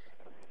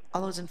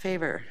 All those in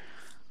favor?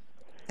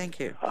 Thank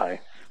you.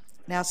 Aye.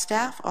 Now,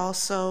 staff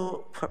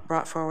also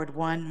brought forward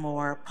one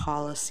more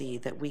policy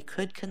that we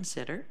could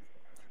consider.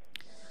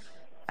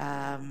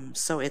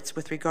 So it's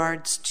with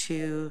regards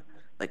to,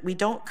 we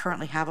don't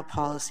currently have a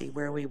policy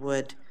where we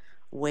would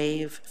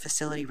waive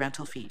facility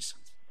rental fees.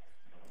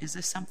 Is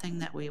this something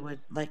that we would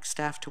like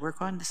staff to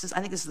work on? I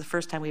think this is the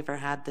first time we've ever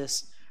had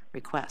this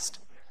request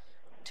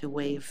to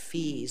waive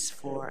fees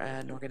for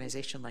an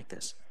organization like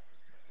this.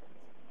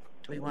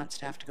 Do we want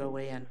staff to go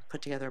away and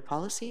put together a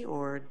policy,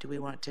 or do we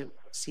want to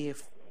see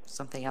if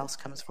something else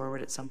comes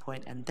forward at some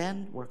point and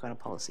then work on a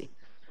policy?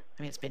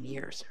 I mean, it's been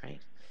years, right?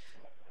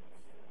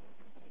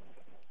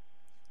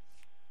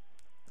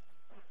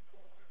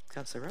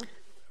 Councillor Rowe?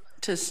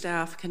 To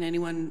staff, can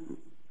anyone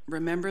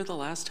remember the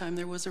last time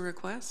there was a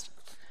request?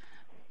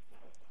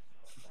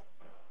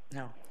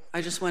 No.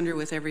 I just wonder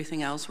with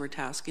everything else we're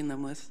tasking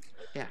them with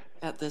Yeah.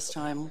 at this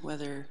time,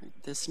 whether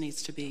this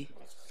needs to be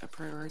a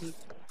priority.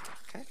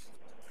 Okay.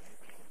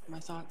 My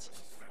thoughts.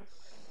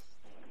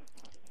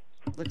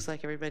 Looks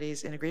like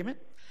everybody's in agreement.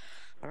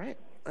 All right,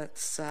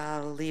 let's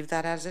leave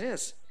that as it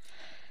is.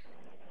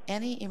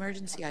 Any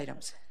emergency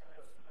items?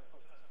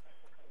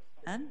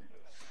 None?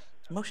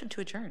 Motion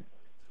to adjourn.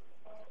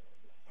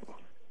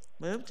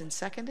 Moved and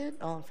seconded.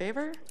 All in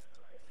favor?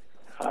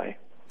 Aye.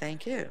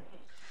 Thank you.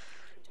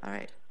 All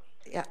right.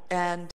 Yeah, and